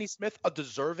is Anthony Smith a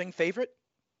deserving favorite?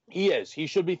 He is. He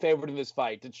should be favored in this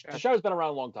fight. Teixeira's been around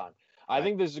a long time. I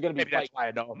think this is going to be fight. That's why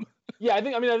I know him. Yeah, I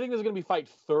think this is going to be fight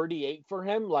 38 for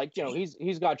him. Like,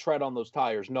 he's got tread on those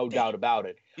tires, no doubt about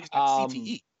it. He's got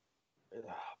CTE.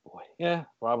 Boy, yeah,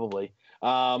 probably.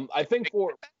 I think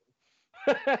for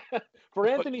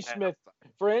Anthony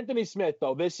Smith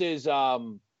though, this is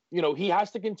he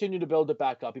has to continue to build it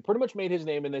back up. He pretty much made his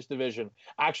name in this division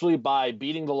actually by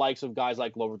beating the likes of guys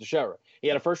like Glover Teixeira. He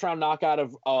had a first-round knockout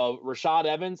of Rashad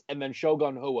Evans and then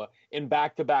Shogun Rua in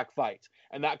back-to-back fights.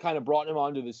 And that kind of brought him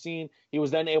onto the scene. He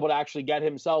was then able to actually get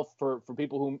himself, for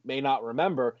people who may not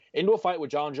remember, into a fight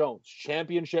with John Jones.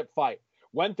 Championship fight.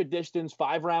 Went the distance,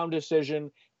 5-round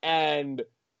decision. And,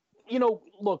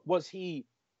 look, was he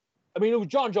I mean, it was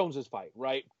John Jones's fight,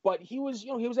 right? But he was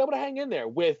able to hang in there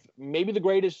with maybe the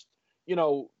greatest,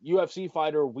 UFC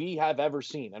fighter we have ever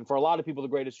seen. And for a lot of people, the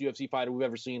greatest UFC fighter we've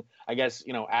ever seen, I guess,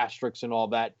 asterisks and all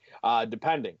that,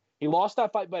 depending. He lost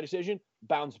that fight by decision,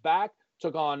 bounced back,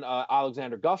 took on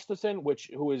Alexander Gustafsson,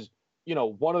 who is,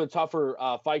 one of the tougher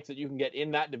fights that you can get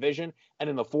in that division. And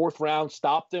in the fourth round,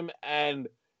 stopped him. And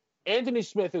Anthony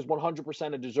Smith is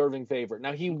 100% a deserving favorite.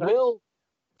 Now, he will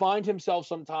find himself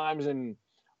sometimes in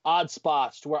odd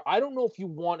spots to where I don't know if you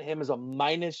want him as a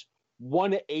minus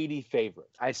 180 favorite.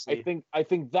 I see. I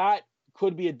think that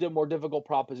could be a more difficult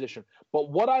proposition.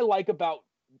 But what I like about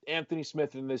Anthony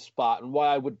Smith in this spot and why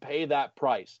I would pay that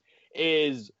price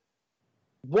is,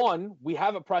 one, we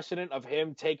have a precedent of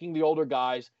him taking the older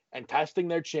guys and testing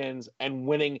their chins and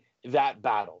winning that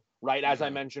battle, right? As I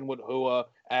mentioned with Hua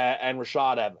and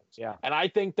Rashad Evans. Yeah. And I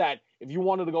think that if you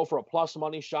wanted to go for a plus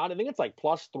money shot, I think it's like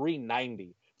plus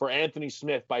 390 for Anthony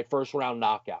Smith by first round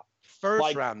knockout.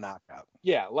 First round knockout.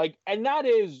 Yeah, and that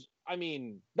is, I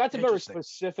mean, that's a very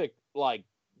specific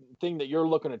thing that you're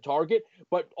looking to target,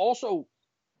 but also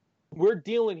we're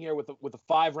dealing here with a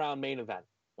 5-round main event.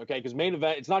 Okay, because main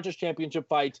event, it's not just championship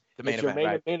fights. The main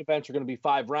event, main events are going to be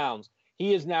 5 rounds.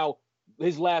 He is now,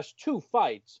 his last 2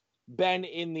 fights been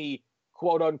in the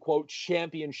quote unquote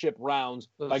championship rounds.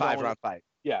 The 5-round fight.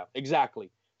 Yeah,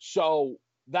 exactly. So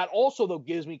that also, though,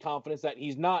 gives me confidence that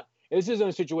this isn't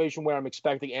a situation where I'm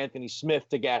expecting Anthony Smith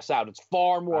to gas out. It's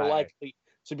far more likely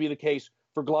to be the case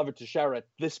for Glover Teixeira at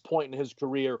this point in his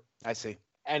career. I see.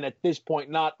 And at this point,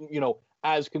 not,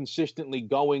 as consistently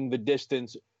going the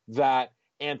distance that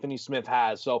Anthony Smith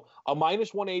has. So a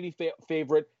minus 180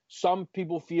 favorite. Some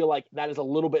people feel like that is a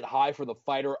little bit high for the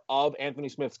fighter of Anthony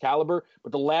Smith's caliber.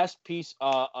 But the last piece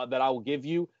that I will give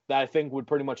you that I think would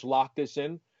pretty much lock this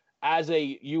in, as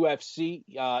a UFC,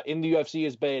 in the UFC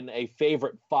has been a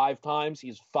favorite 5 times.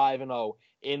 He's 5-0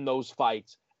 in those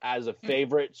fights as a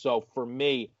favorite. So for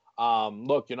me,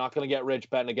 look, you're not going to get rich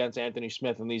betting against Anthony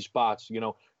Smith in these spots.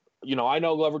 I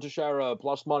know Glover Teixeira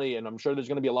plus money, and I'm sure there's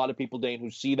going to be a lot of people, Dane, who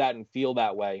see that and feel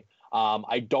that way.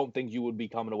 I don't think you would be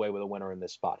coming away with a winner in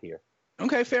this spot here.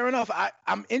 Okay, fair enough.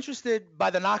 I'm interested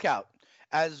by the knockout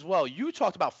as well. You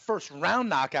talked about first round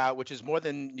knockout, which is more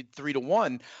than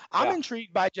 3-1. I'm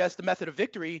intrigued by just the method of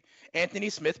victory, Anthony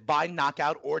Smith by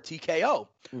knockout or TKO.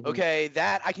 Okay,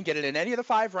 that I can get it in any of the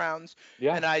 5 rounds.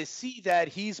 Yeah. And I see that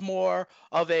he's more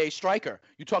of a striker.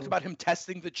 You talked about him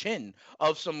testing the chin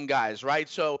of some guys, right?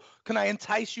 So can I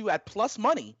entice you at plus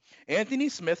money, Anthony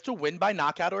Smith to win by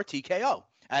knockout or TKO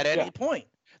at any point?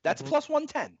 That's plus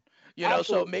 110.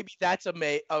 So maybe that's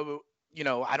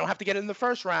I don't have to get it in the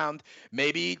first round.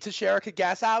 Maybe Teixeira could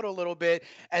gas out a little bit,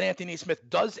 and Anthony Smith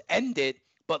does end it,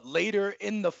 but later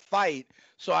in the fight.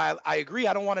 So I agree.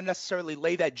 I don't want to necessarily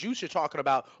lay that juice you're talking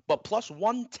about, but plus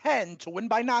 110 to win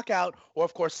by knockout or,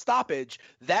 of course, stoppage,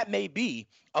 that may be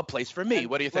a place for me.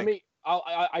 What do you think?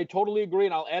 I totally agree,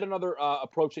 and I'll add another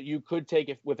approach that you could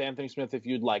take with Anthony Smith if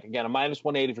you'd like. Again, a minus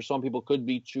 180 for some people could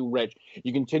be too rich.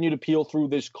 You continue to peel through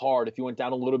this card. If you went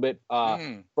down a little bit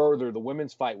further, the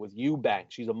women's fight with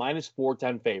Eubanks, she's a minus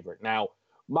 410 favorite. Now,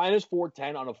 minus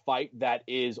 410 on a fight that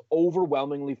is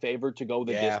overwhelmingly favored to go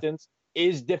the distance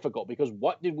is difficult, because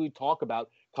what did we talk about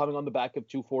coming on the back of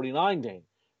 249, Dane?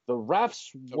 The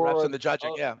refs and the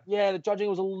judging, the judging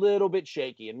was a little bit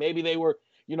shaky, and maybe they were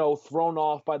thrown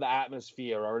off by the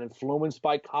atmosphere or influenced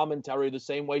by commentary the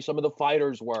same way some of the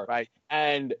fighters were. Right.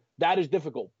 And that is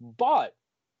difficult. But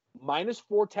minus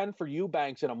 410 for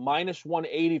Eubanks and a minus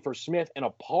 180 for Smith in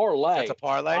a parlay. That's a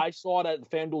parlay? I saw it at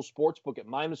the FanDuel Sportsbook at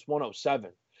minus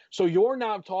 107. So you're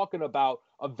now talking about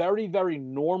a very, very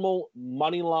normal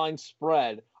money line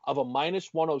spread of a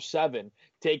minus 107,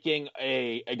 taking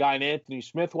a guy in Anthony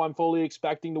Smith, who I'm fully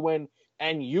expecting to win,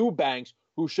 and Eubanks,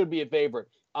 who should be a favorite.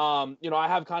 I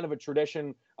have kind of a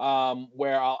tradition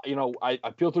where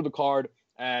I peel through the card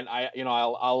and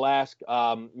I'll ask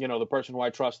the person who I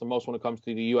trust the most when it comes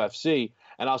to the UFC,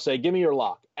 and I'll say, give me your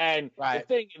lock. And the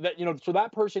thing that so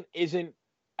that person isn't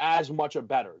as much a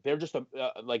better. They're just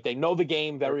they know the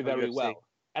game very, very well.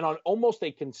 And on almost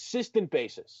a consistent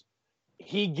basis,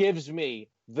 he gives me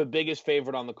the biggest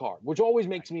favorite on the card, which always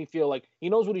makes me feel like he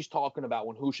knows what he's talking about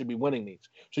when who should be winning these.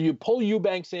 So you pull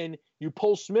Eubanks in, you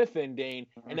pull Smith in, Dane,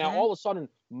 and now all of a sudden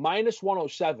minus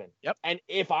 107. Yep. And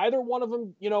if either one of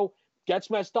them, gets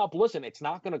messed up, listen, it's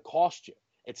not going to cost you.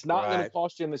 It's not going to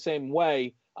cost you in the same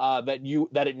way that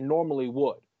it normally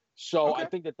would. So I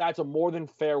think that that's a more than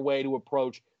fair way to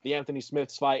approach the Anthony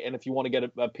Smith's fight. And if you want to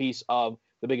get a piece of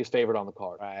the biggest favorite on the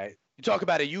card. Right. You talk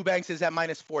about it. Eubanks is at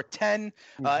minus 410.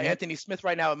 Anthony Smith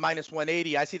right now at minus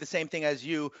 180. I see the same thing as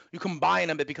you. You combine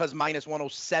them, but because minus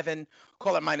 107,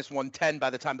 call it minus 110 by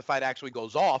the time the fight actually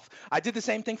goes off. I did the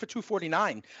same thing for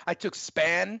 249. I took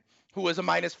Spann, who was a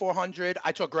minus 400.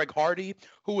 I took Greg Hardy,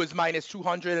 who was minus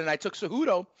 200. And I took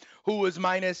Cejudo, who was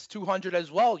minus 200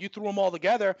 as well. You threw them all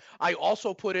together. I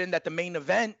also put in that the main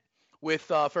event with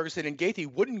Ferguson and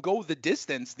Gaethje wouldn't go the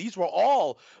distance. These were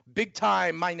all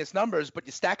big-time minus numbers, but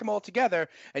you stack them all together,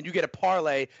 and you get a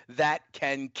parlay that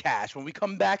can cash. When we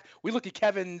come back, we look at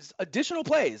Kevin's additional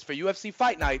plays for UFC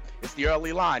Fight Night. It's the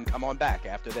early line. Come on back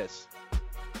after this.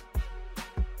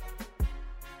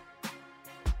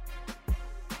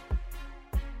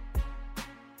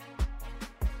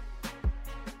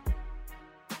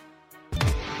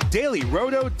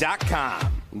 DailyRoto.com.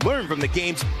 Learn from the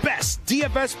game's best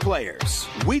DFS players.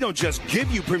 We don't just give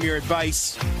you premier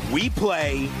advice, we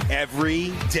play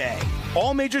every day.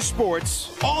 All major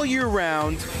sports, all year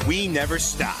round, we never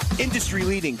stop.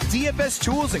 Industry-leading DFS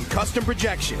tools and custom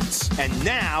projections. And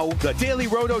now, the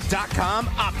DailyRoto.com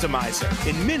Optimizer.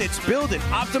 In minutes, build and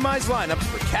optimize lineups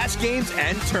for cash games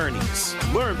and tourneys.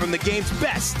 Learn from the game's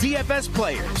best DFS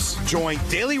players. Join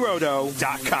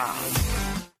DailyRoto.com.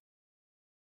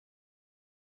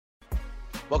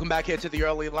 Welcome back here to the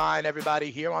early line, everybody,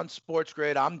 here on Sports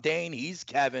Grid. I'm Dane, he's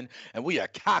Kevin, and we are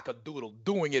cock-a-doodle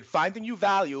doing it, finding you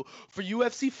value for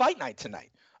UFC Fight Night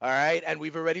tonight. All right, and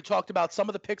we've already talked about some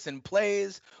of the picks and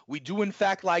plays. We do, in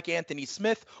fact, like Anthony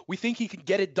Smith. We think he can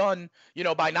get it done,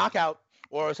 by knockout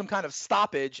or some kind of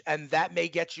stoppage, and that may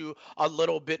get you a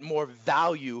little bit more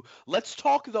value. Let's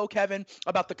talk, though, Kevin,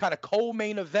 about the kind of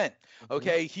co-main event.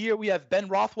 Okay, here we have Ben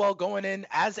Rothwell going in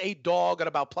as a dog at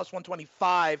about plus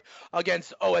 125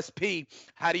 against OSP.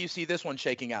 How do you see this one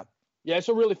shaking out? Yeah, it's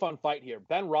a really fun fight here.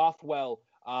 Ben Rothwell,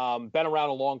 been around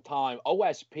a long time.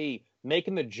 OSP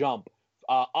making the jump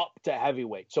up to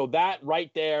heavyweight. So that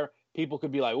right there, people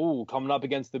could be like, ooh, coming up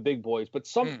against the big boys. But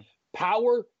some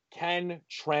power can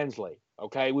translate.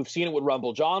 Okay, we've seen it with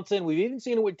Rumble Johnson. We've even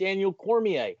seen it with Daniel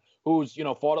Cormier, who's,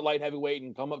 fought at light heavyweight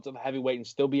and come up to the heavyweight and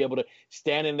still be able to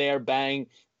stand in there, bang.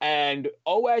 And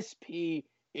OSP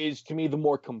is, to me, the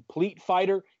more complete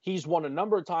fighter. He's won a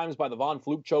number of times by the Von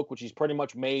Flue choke, which he's pretty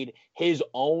much made his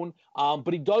own.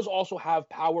 But he does also have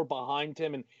power behind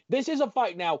him. And this is a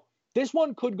fight now. This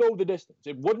one could go the distance.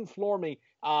 It wouldn't floor me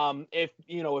if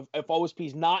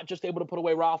OSP's not just able to put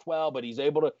away Rothwell, but he's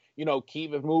able to,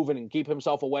 keep it moving and keep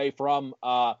himself away from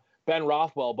Ben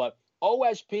Rothwell. But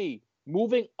OSP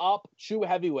moving up to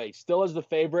heavyweight still as the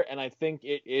favorite, and I think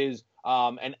it is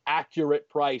an accurate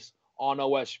price on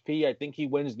OSP. I think he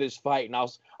wins this fight. And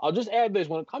I'll just add this.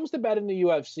 When it comes to betting the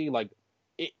UFC,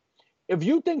 if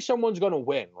you think someone's going to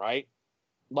win, right,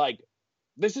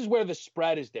 this is where the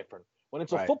spread is different. When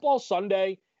it's a football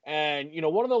Sunday, and,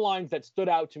 one of the lines that stood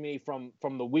out to me from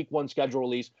the week 1 schedule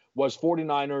release was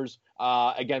 49ers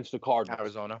against the Cardinals.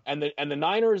 Arizona. And the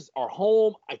Niners are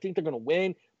home. I think they're going to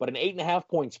win, but an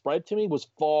 8.5-point spread to me was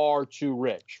far too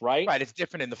rich, right? Right, it's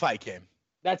different in the fight game.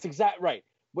 That's exactly right.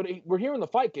 But we're here in the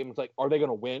fight game. It's like, are they going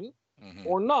to win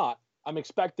or not? I'm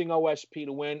expecting OSP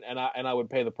to win, and I would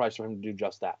pay the price for him to do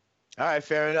just that. All right,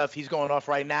 fair enough. He's going off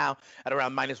right now at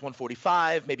around minus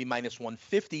 145, maybe minus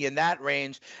 150 in that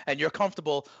range, and you're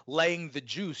comfortable laying the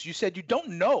juice. You said you don't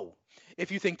know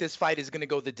if you think this fight is going to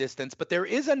go the distance, but there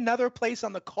is another place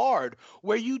on the card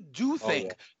where you do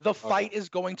think the fight is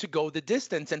going to go the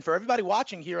distance. And for everybody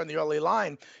watching here on the early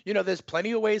line, there's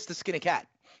plenty of ways to skin a cat.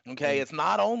 Okay, it's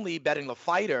not only betting the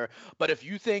fighter, but if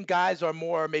you think guys are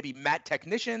more maybe mat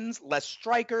technicians, less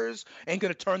strikers, ain't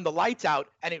going to turn the lights out,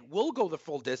 and it will go the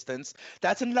full distance,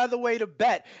 that's another way to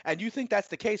bet. And you think that's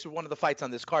the case with one of the fights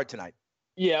on this card tonight?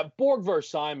 Yeah, Borg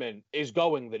versus Simon is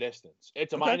going the distance.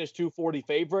 It's a minus 240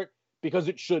 favorite because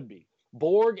it should be.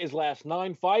 Borg, his last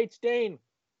 9 fights, Dane,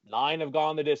 9 have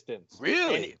gone the distance.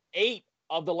 Really? And 8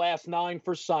 of the last 9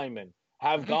 for Simon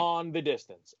have gone the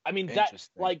distance. I mean,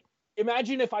 that's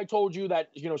imagine if I told you that,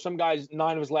 some guys,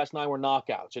 9 of his last 9 were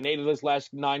knockouts and 8 of his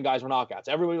last 9 guys were knockouts.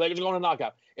 Everybody it's going to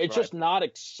knockout. It's just not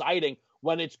exciting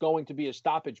when it's going to be a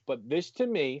stoppage. But this, to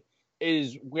me,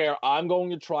 is where I'm going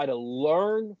to try to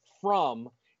learn from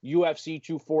UFC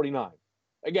 249.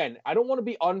 Again, I don't want to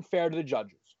be unfair to the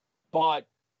judges, but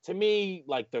to me,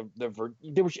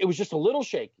 it was just a little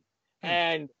shaky.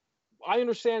 And I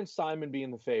understand Simon being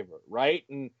the favorite, right?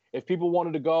 And if people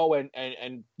wanted to go and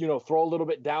throw a little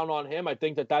bit down on him, I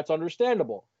think that's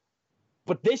understandable.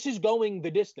 But this is going the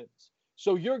distance.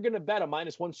 So you're going to bet a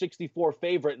minus 164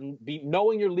 favorite and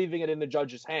knowing you're leaving it in the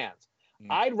judge's hands.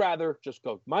 I'd rather just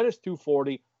go minus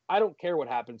 240. I don't care what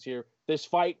happens here. This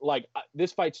fight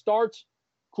starts,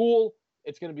 cool.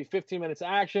 It's going to be 15 minutes of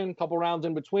action, couple rounds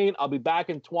in between. I'll be back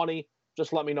in 20.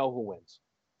 Just let me know who wins.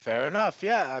 Fair enough.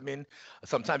 Yeah. I mean,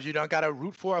 sometimes you don't got to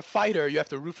root for a fighter. You have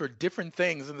to root for different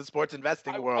things in the sports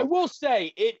investing world. I will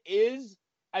say it is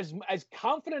as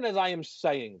confident as I am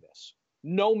saying this.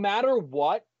 No matter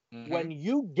what, when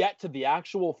you get to the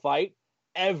actual fight,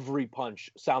 every punch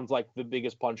sounds like the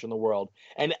biggest punch in the world,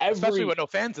 and especially with no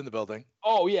fans in the building.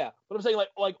 Oh yeah, but I'm saying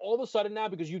like all of a sudden now,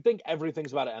 because you think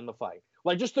everything's about to end the fight,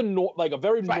 like just like a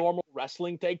very normal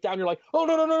wrestling takedown. You're like, oh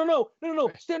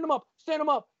no, stand him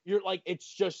up. You're like,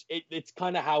 it's just it's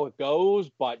kind of how it goes.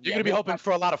 But you're gonna be hoping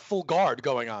for a lot of full guard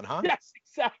going on, huh? Yes,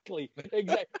 exactly.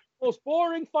 Most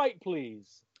boring fight,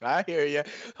 please. I hear you.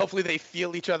 Hopefully they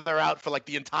feel each other out for like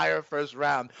the entire first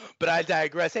round. But I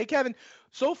digress. Hey, Kevin,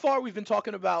 so far we've been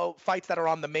talking about fights that are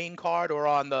on the main card or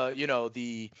on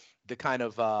the, the kind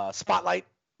of spotlight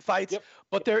fights. Yep.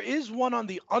 But there is one on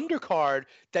the undercard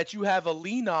that you have a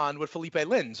lean on with Felipe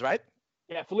Lins, right?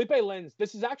 Yeah, Felipe Lins.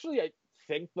 This is actually, I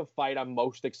think, the fight I'm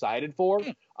most excited for.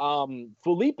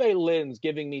 Felipe Lins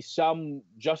giving me some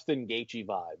Justin Gaethje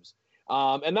vibes.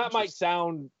 And that might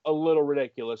sound a little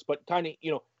ridiculous, but kind of,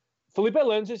 Felipe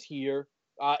Lins is here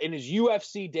in his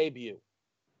UFC debut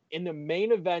in the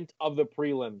main event of the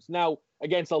prelims. Now,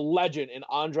 against a legend in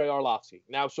Andrei Arlovski.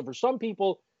 Now, so for some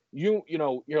people, you're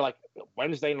like,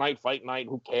 Wednesday night, fight night,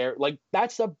 who cares? Like,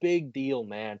 that's a big deal,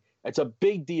 man. It's a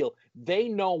big deal. They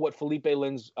know what Felipe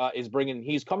Lins is bringing.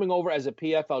 He's coming over as a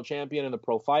PFL champion in the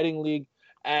Pro Fighting League,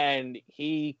 and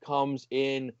he comes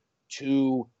in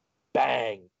to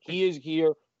bang. He is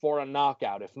here for a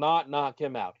knockout. If not, knock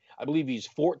him out. I believe he's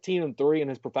 14-3 in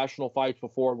his professional fights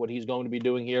before what he's going to be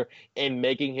doing here and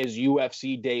making his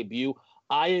UFC debut.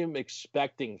 I am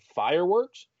expecting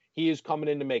fireworks. He is coming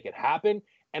in to make it happen.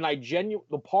 And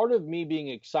the part of me being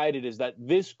excited is that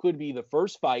this could be the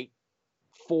first fight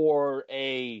for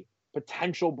a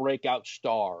potential breakout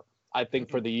star, I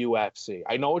think, for the UFC.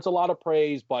 I know it's a lot of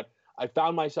praise, but I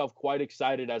found myself quite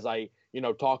excited as I,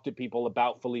 talk to people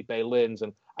about Felipe Lins,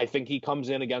 and I think he comes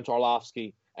in against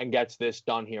Arlovski and gets this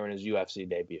done here in his UFC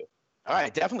debut. All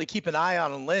right, definitely keep an eye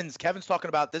on Lins. Kevin's talking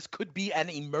about this could be an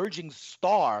emerging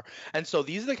star. And so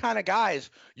these are the kind of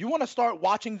guys you want to start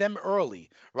watching them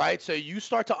early, right? So you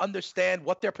start to understand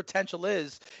what their potential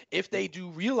is if they do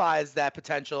realize that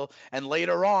potential. And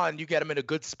later on, you get them in a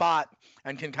good spot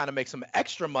and can kind of make some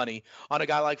extra money on a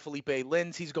guy like Felipe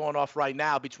Lins. He's going off right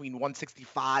now between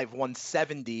 165,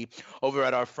 170 over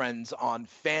at our friends on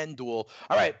FanDuel.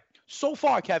 All right, so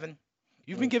far, Kevin,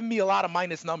 you've been giving me a lot of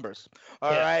minus numbers.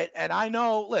 All right. And I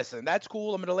know, listen, that's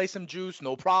cool. I'm going to lay some juice.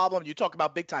 No problem. You talk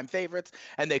about big time favorites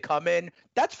and they come in.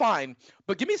 That's fine.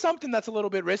 But give me something that's a little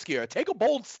bit riskier. Take a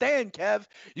bold stand, Kev.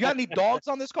 You got any dogs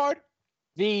on this card?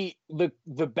 The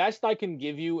best I can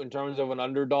give you in terms of an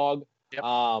underdog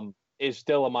is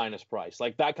still a minus price.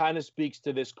 Like, that kind of speaks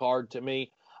to this card to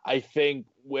me. I think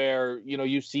where,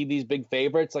 you see these big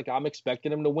favorites, like, I'm expecting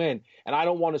them to win. And I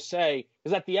don't want to say,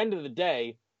 because at the end of the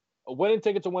day, a winning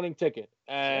ticket's a winning ticket.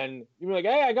 And you'd be like,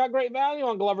 hey, I got great value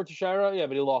on Glover Teixeira. Yeah,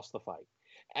 but he lost the fight.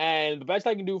 And the best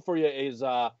I can do for you is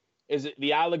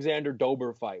the Alexander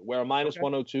Dober fight, where a minus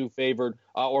 102 favored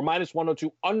or minus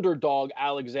 102 underdog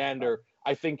Alexander,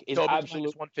 I think, is absolutely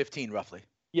minus 115 roughly.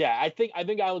 Yeah, I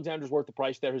think Alexander's worth the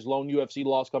price there. His lone UFC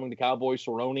loss coming to Cowboy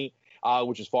Cerrone,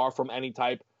 which is far from any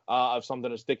type of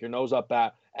something to stick your nose up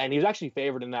at. And he was actually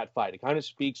favored in that fight. It kind of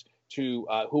speaks to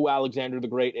who Alexander the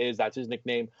Great is. That's his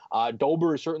nickname.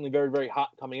 Dober is certainly very, very hot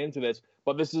coming into this.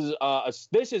 But this is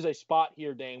a spot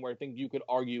here, Dane, where I think you could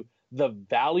argue the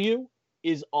value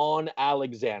is on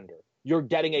Alexander. You're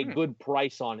getting a good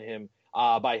price on him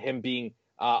by him being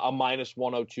a minus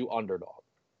 102 underdog.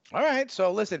 All right.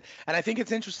 So listen, and I think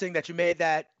it's interesting that you made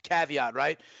that caveat,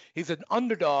 right? He's an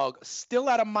underdog, still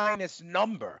at a minus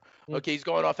number. Okay, he's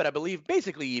going off at, I believe,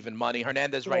 basically even money.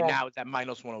 Hernandez right now is at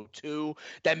minus 102.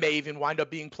 That may even wind up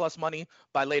being plus money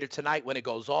by later tonight when it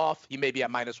goes off. He may be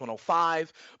at minus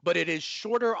 105, but it is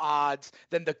shorter odds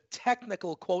than the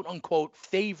technical quote-unquote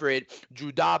favorite,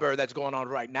 Drew Dober, that's going on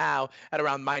right now at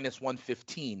around minus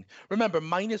 115. Remember,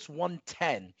 minus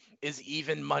 110 is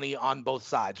even money on both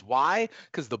sides. Why?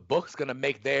 Because the book's going to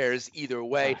make theirs either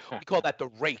way. We call that the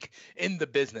rake in the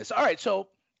business. All right, so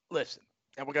listen.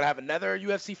 And we're going to have another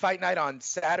UFC fight night on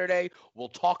Saturday. We'll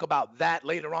talk about that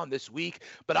later on this week.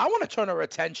 But I want to turn our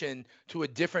attention to a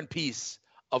different piece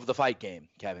of the fight game,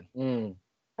 Kevin.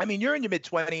 I mean, you're in your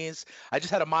mid-20s. I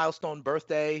just had a milestone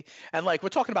birthday. And, we're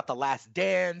talking about The Last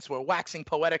Dance. We're waxing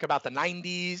poetic about the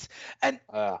 90s. And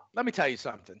let me tell you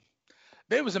something.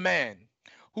 There was a man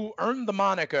who earned the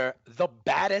moniker the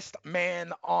baddest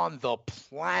man on the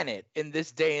planet in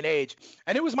this day and age,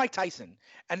 and it was Mike Tyson.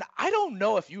 And I don't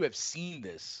know if you have seen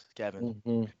this,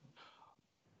 Kevin,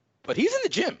 but he's in the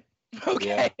gym.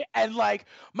 Okay. Yeah. And like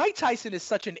Mike Tyson is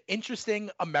such an interesting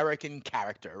American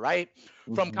character, right?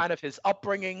 From kind of his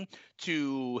upbringing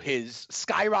to his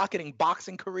skyrocketing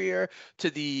boxing career to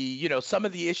the, you know, some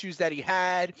of the issues that he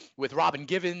had with Robin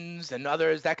Givens and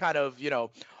others, that kind of, you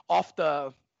know, off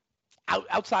the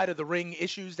outside of the ring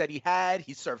issues that he had.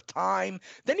 He served time.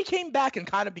 Then he came back and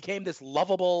kind of became this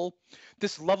lovable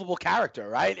character,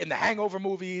 right? In the Hangover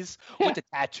movies, with the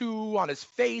tattoo on his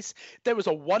face. There was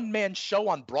a one-man show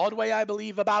on Broadway, I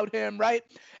believe, about him, right?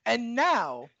 And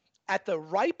now, at the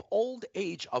ripe old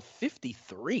age of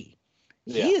 53,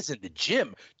 he is in the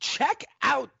gym. Check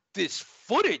out this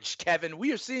footage, Kevin.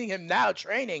 We are seeing him now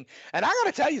training, and I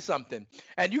gotta tell you something,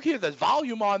 and you hear the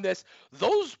volume on this.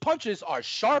 Those punches are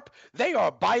sharp. They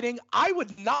are biting. I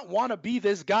would not want to be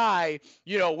this guy,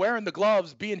 you know, wearing the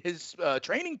gloves, being his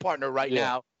training partner right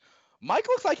now. Mike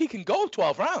looks like he can go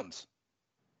 12 rounds.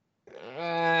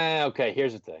 Okay,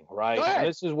 here's the thing, right? And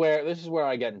this is where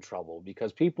I get in trouble,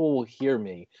 because people will hear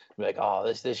me be like, oh,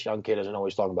 this young kid doesn't know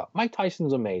what he's talking about. Mike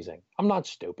Tyson's amazing. I'm not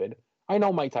stupid. I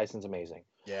know Mike Tyson's amazing.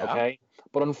 Yeah. Okay.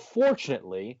 But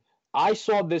unfortunately, I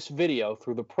saw this video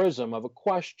through the prism of a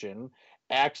question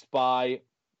asked by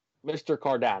Mr.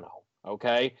 Cardano.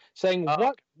 Okay. Saying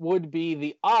what would be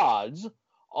the odds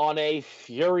on a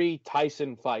Fury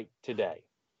Tyson fight today?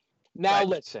 Now,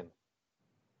 listen,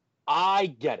 I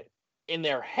get it. In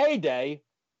their heyday,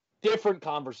 different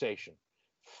conversation.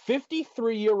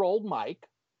 53-year-old Mike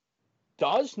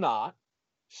does not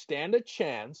stand a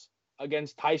chance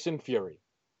against Tyson Fury.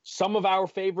 Some of our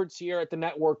favorites here at the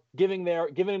network giving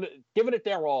it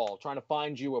their all, trying to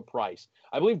find you a price.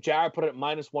 I believe Jared put it at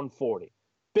 -140.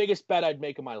 Biggest bet I'd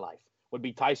make in my life would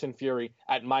be Tyson Fury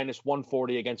at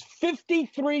 -140 against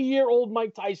 53-year-old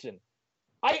Mike Tyson.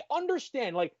 I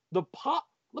understand, like the pop.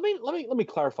 Let me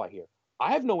clarify here.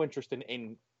 I have no interest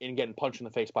in getting punched in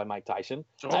the face by Mike Tyson.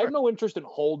 Sure. I have no interest in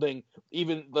holding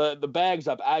even the bags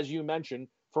up, as you mentioned,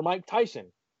 for Mike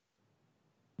Tyson.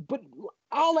 But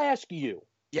I'll ask you.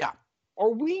 Yeah. Are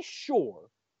we sure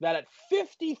that at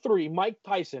 53, Mike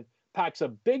Tyson packs a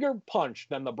bigger punch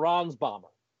than the Bronze Bomber?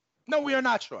 No, we are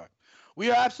not sure.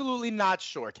 We are absolutely not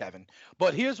sure, Kevin.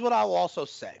 But here's what I'll also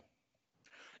say.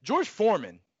 George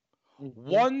Foreman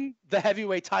won the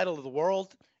heavyweight title of the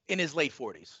world in his late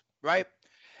 40s, right?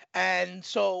 And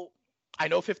so I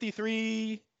know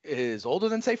 53 is older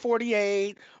than, say,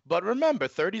 48, but remember,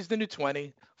 30 is the new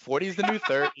 20, 40 is the new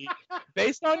 30,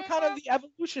 based on kind of the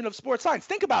evolution of sports science.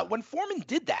 Think about when Foreman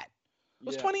did that. It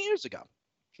was 20 years ago.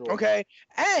 Sure. Okay?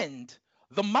 And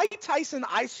the Mike Tyson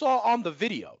I saw on the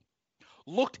video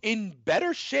looked in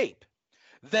better shape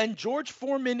than George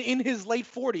Foreman in his late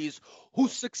 40s, who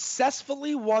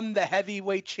successfully won the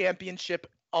heavyweight championship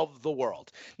of the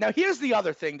world. Now, here's the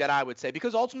other thing that I would say,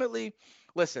 because ultimately,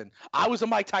 listen, I was a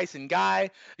Mike Tyson guy.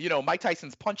 You know, Mike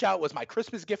Tyson's Punch-Out was my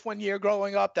Christmas gift one year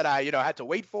growing up that I, had to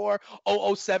wait for.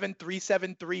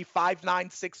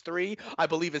 007-373-5963, I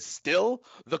believe, is still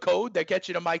the code that gets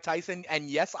you to Mike Tyson. And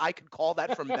yes, I could call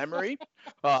that from memory.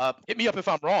 Hit me up if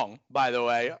I'm wrong, by the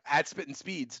way, at Spittin'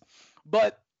 Speeds.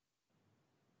 But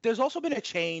there's also been a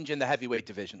change in the heavyweight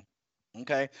division.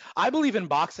 Okay. I believe in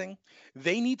boxing,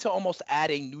 they need to almost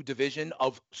add a new division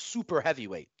of super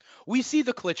heavyweight. We see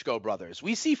the Klitschko brothers.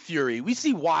 We see Fury. We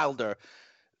see Wilder.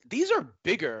 These are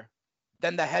bigger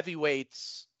than the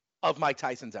heavyweights of Mike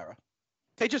Tyson's era.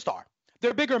 They just are.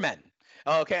 They're bigger men.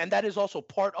 Okay, and that is also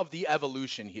part of the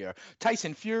evolution here.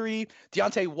 Tyson Fury,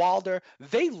 Deontay Wilder,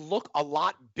 they look a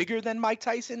lot bigger than Mike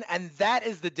Tyson, and that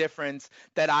is the difference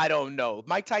that I don't know.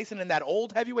 Mike Tyson in that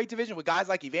old heavyweight division with guys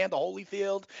like Evander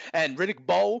Holyfield and Riddick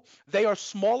Bowe, they are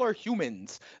smaller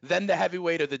humans than the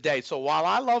heavyweight of the day. So while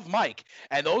I love Mike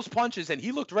and those punches, and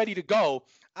he looked ready to go,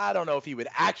 I don't know if he would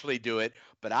actually do it,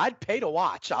 but I'd pay to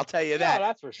watch. I'll tell you that. Yeah,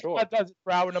 that's for sure. That does it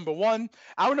for hour number one.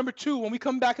 Hour number two, when we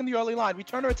come back in the early line, we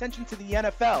turn our attention to the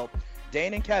NFL.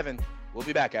 Dane and Kevin, we'll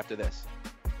be back after this.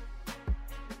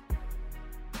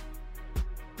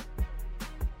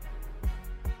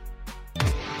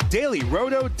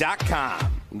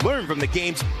 DailyRoto.com. Learn from the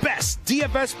game's best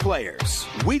DFS players.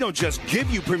 We don't just give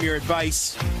you premier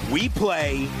advice, we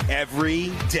play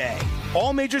every day.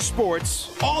 All major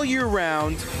sports, all year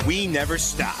round, we never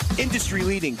stop.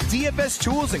 Industry-leading DFS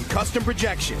tools and custom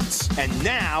projections. And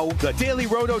now, the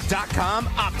DailyRoto.com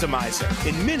Optimizer.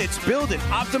 In minutes, build and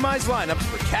optimize lineups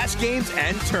for cash games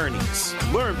and tourneys.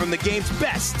 Learn from the game's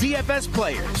best DFS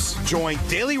players. Join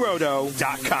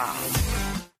DailyRoto.com.